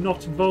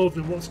not involved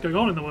in what's going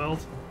on in the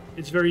world,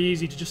 it's very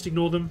easy to just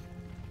ignore them.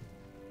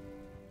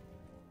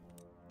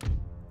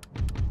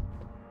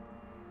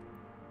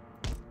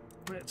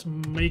 Let's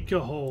make a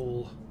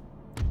hole.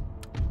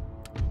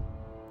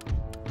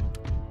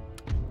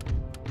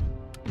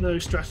 No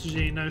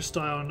strategy, no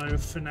style, no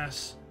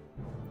finesse.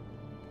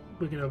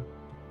 We're going to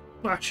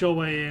batch our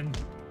way in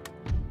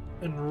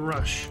and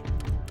rush.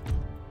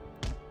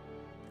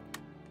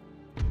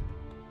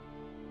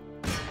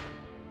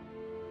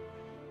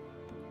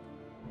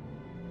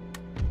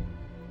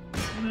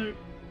 No, we've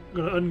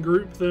got to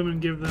ungroup them and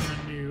give them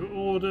a new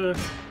order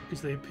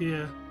because they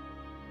appear...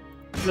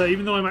 So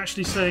even though I'm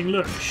actually saying,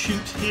 look,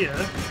 shoot here,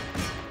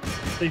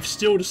 they've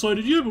still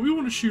decided, yeah, but we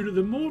want to shoot at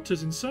the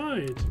mortars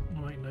inside.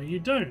 I'm like, no, you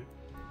don't.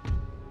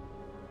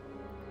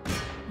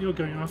 You're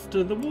going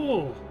after the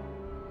wall.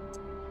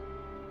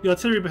 The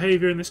artillery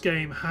behaviour in this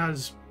game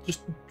has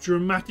just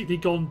dramatically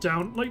gone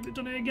down, like they've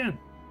done it again.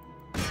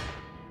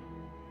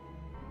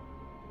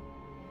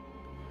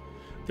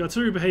 The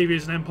artillery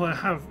behaviours in Empire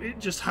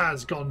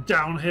has gone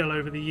downhill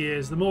over the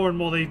years. The more and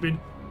more they've been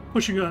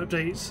pushing out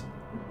updates,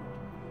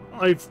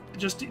 I've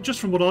just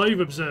from what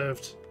I've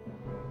observed,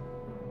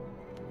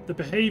 the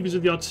behaviours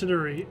of the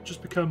artillery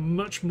just become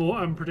much more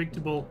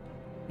unpredictable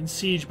in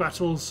siege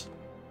battles.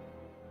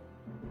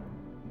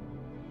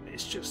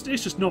 It's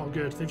just not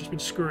good. They've just been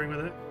screwing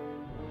with it.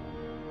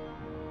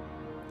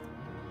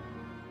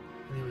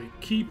 Anyway,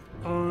 keep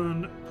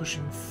on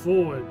pushing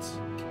forward.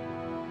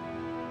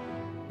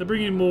 They're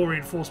bringing more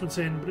reinforcements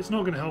in, but it's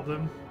not going to help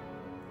them.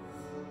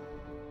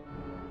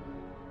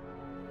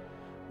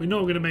 We're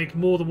not going to make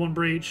more than one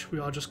breach. We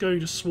are just going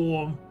to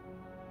swarm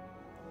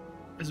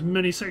as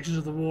many sections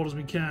of the wall as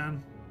we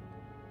can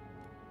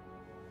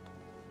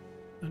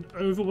and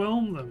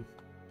overwhelm them.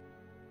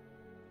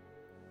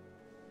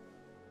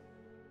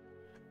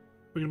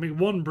 We're going to make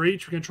one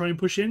breach, we're going to try and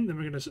push in, then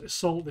we're going to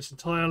assault this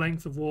entire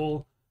length of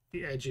wall,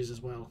 the edges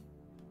as well.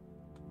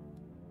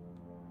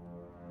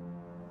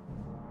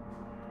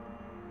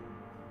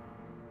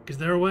 Because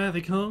they're aware they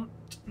can't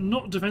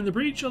not defend the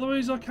breach,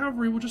 otherwise our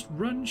cavalry will just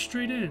run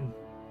straight in.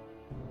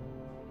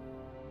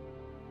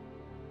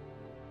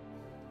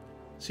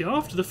 See,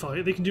 after the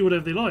fight, they can do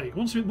whatever they like.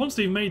 Once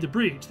they've made the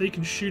breach, they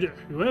can shoot at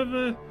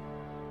whoever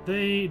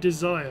they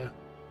desire.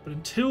 But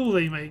until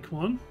they make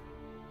one...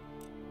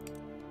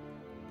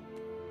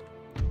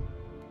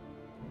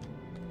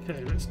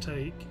 Okay, let's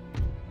take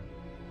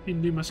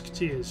Hindu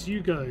Musketeers.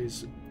 You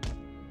guys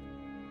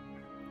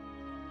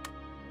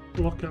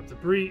block up the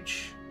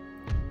breach.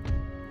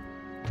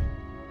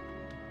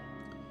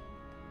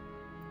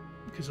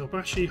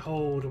 Kizobashi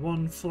hold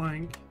one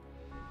flank.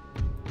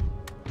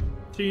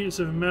 2 units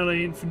of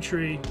melee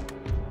infantry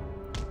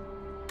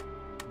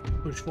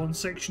push one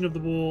section of the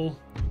wall.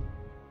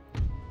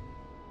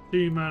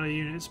 2 melee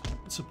units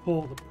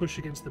support the push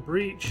against the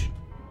breach.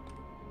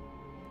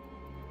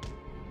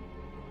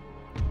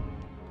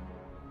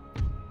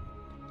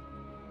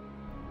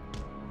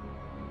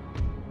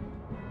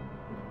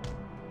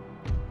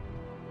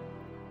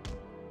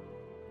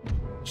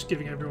 Just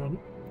giving everyone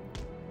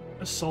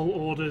assault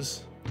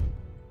orders.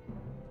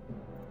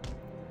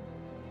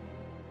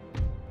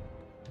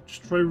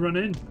 Just try run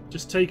in.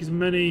 Just take as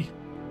many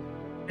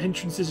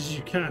entrances as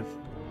you can.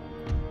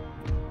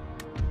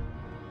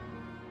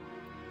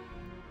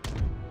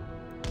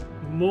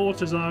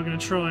 Mortars are going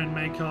to try and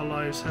make our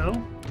lives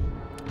hell.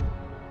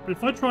 But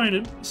if I try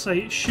and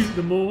say shoot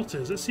the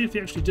mortars, let's see if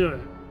they actually do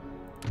it.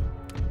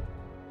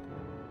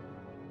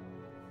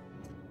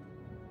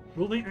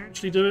 Will they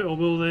actually do it, or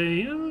will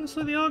they...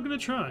 so they are going to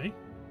try.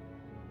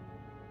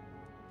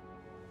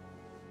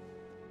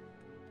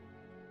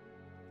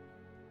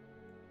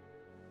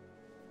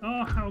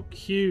 Oh, how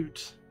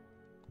cute.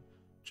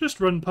 Just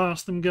run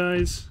past them,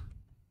 guys.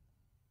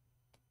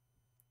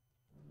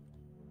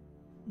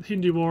 The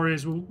Hindu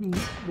warriors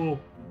will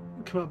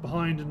come up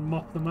behind and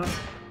mop them up.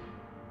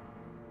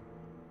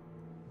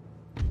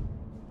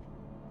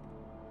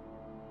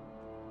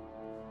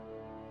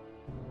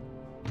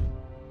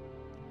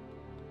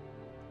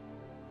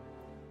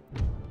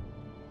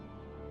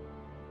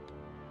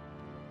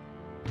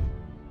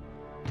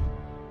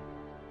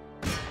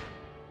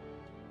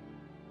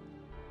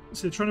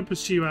 So they're trying to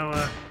pursue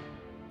our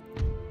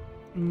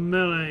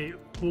melee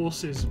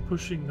forces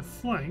pushing the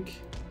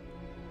flank.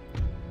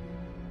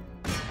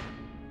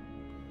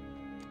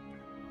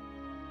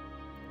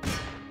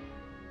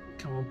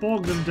 Come on,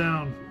 bog them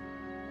down.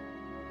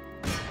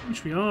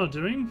 Which we are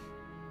doing.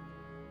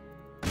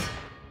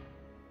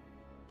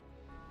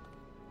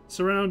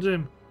 Surround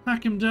him.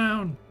 Hack him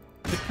down.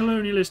 The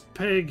colonialist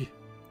pig.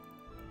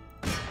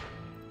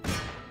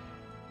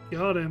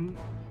 Got him.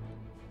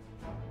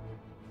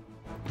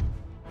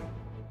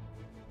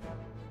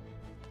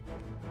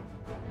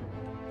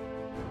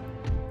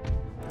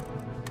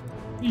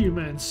 You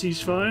men,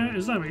 ceasefire.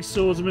 Islamic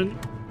swordsmen,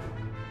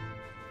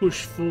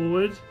 push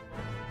forward.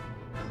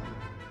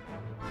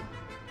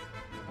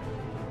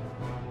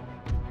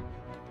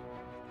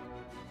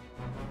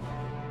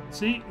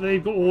 See,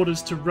 they've got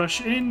orders to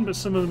rush in, but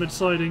some of them are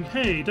deciding,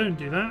 hey, don't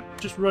do that.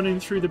 Just run in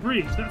through the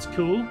breach. That's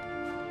cool.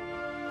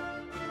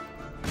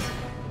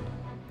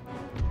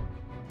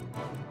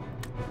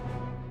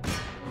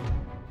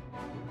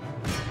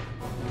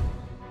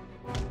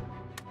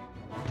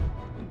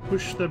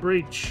 Push the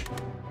breach.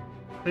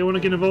 They want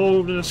to get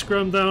involved in a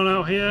scrum down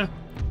out here.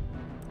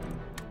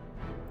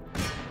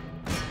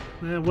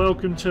 They're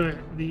welcome to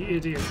it, the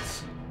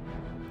idiots.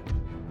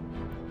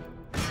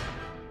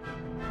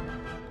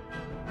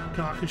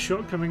 Carcass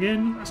shot coming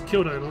in. That's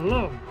killed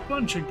a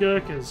bunch of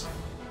Gurkhas.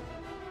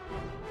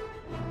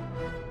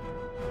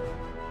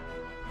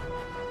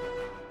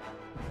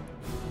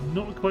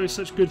 Not quite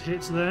such good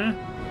hits there.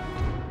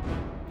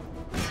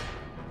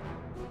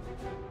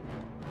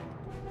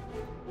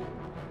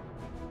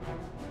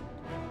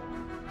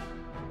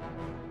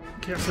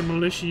 Okay, that's a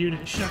militia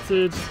unit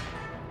shattered.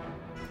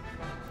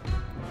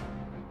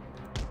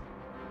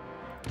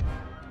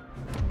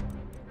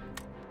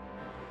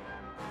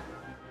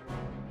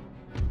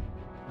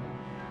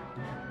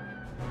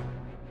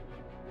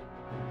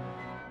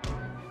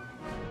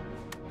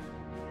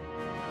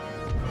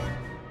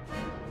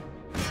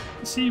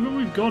 See, when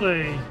we've got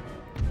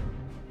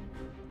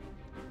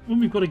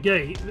a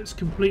gate that's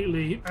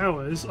completely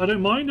ours, I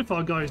don't mind if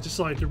our guys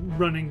decide to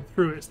running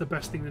through it's the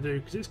best thing to do,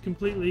 because it's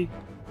completely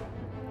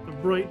the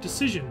right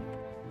decision.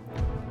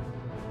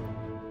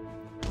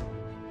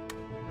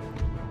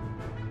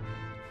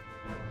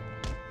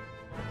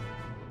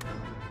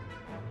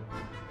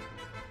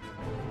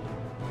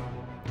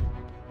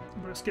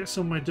 Let's get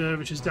some of my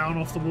dervishes down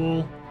off the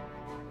wall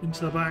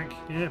into the back.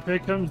 Yeah, here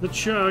comes the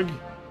chug.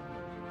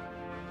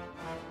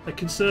 They're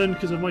concerned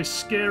because of my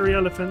scary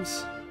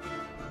elephants.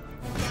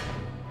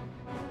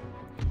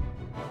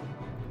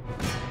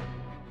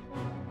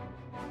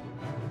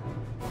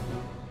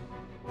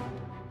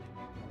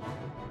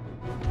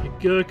 The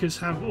Gurkhas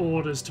have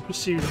orders to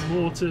pursue the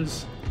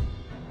mortars.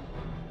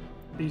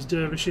 These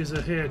dervishes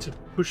are here to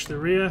push the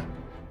rear.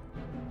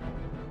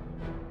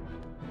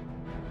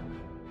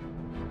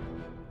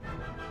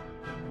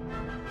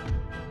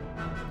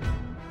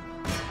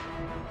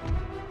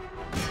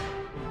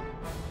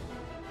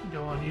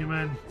 You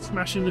men,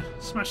 smash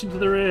into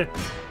the rear,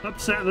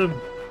 upset them.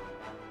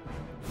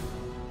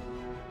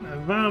 They're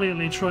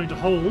valiantly trying to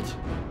hold.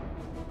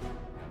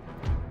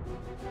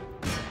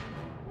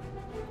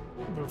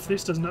 But if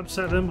this doesn't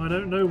upset them, I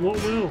don't know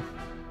what will.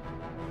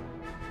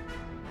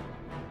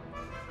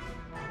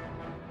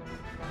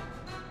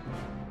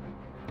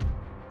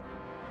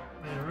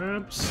 They're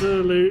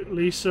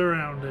absolutely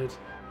surrounded.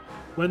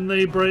 When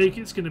they break,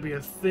 it's going to be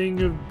a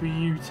thing of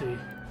beauty.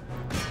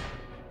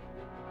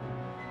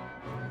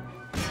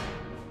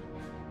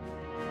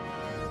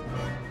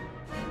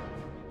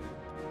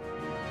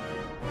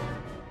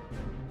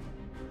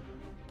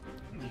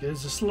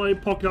 There's a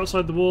slight pocket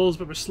outside the walls,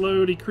 but we're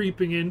slowly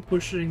creeping in,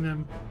 pushing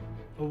them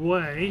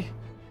away.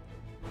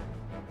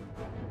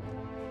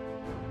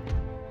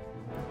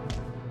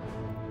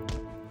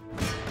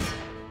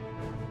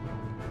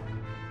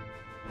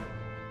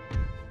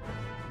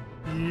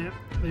 Yeah,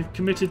 they've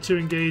committed to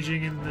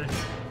engaging in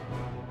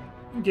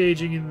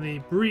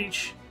the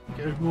breach.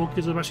 Go,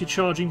 Morkers are actually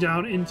charging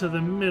down into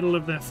the middle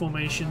of their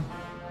formation.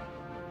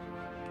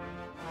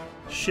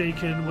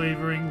 Shaken,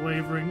 wavering,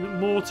 wavering. The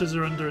mortars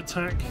are under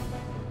attack.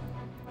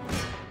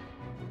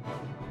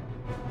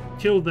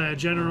 Killed their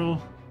general.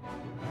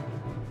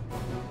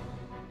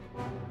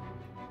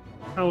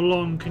 How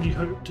long can you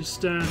hope to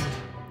stand?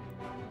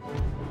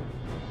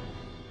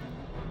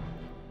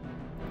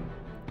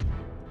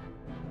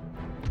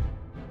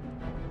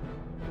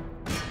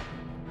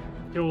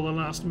 Kill the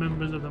last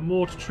members of the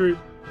mortar troop.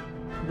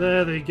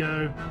 There they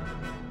go.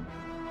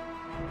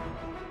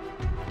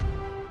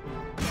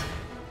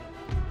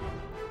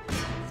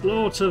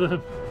 Slaughter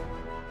them.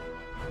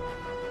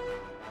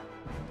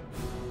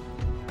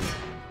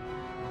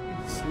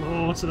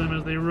 Slaughter them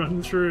as they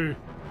run through.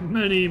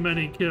 Many,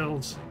 many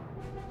kills.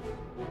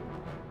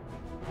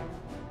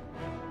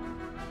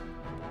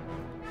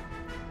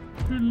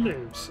 Who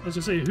lives? As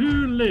I say,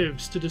 who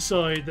lives to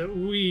decide that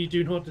we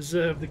do not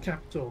deserve the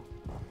capital?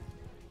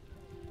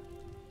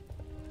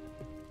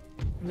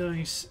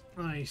 Nice,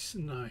 nice,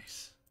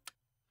 nice.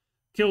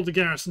 Killed the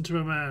garrison to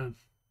a man.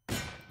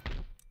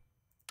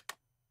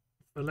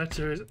 The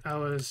letter is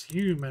ours.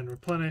 You men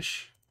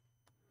replenish.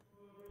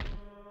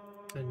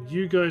 Then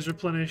you guys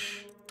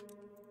replenish.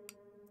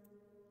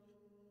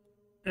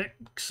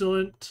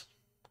 Excellent.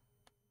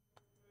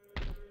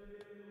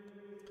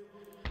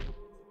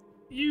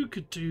 You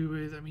could do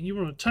with... I mean, you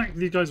want to attack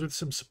these guys with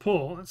some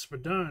support. That's for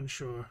darn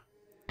sure.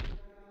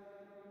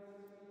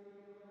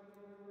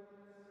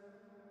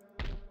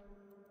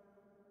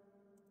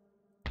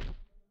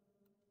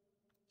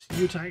 So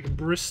you attack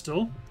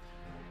Bristol.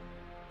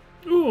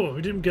 Oh,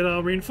 we didn't get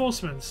our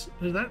reinforcements.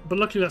 But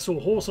luckily that's all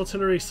horse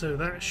artillery, so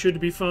that should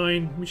be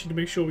fine. We should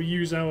make sure we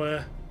use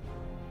our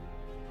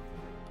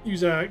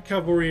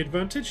cavalry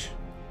advantage.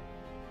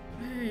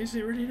 Hey, is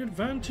it really an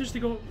advantage? They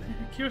got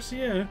accuracy,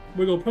 yeah.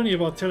 We've got plenty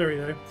of artillery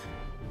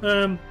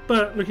though.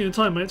 But looking at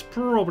the time, it's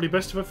probably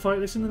best if I fight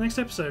this in the next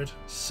episode.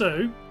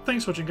 So,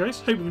 thanks for watching, guys.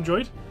 Hope you've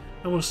enjoyed,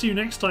 and we'll see you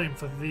next time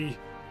for the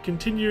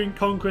continuing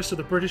conquest of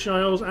the British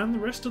Isles and the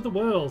rest of the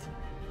world.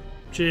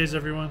 Cheers,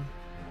 everyone.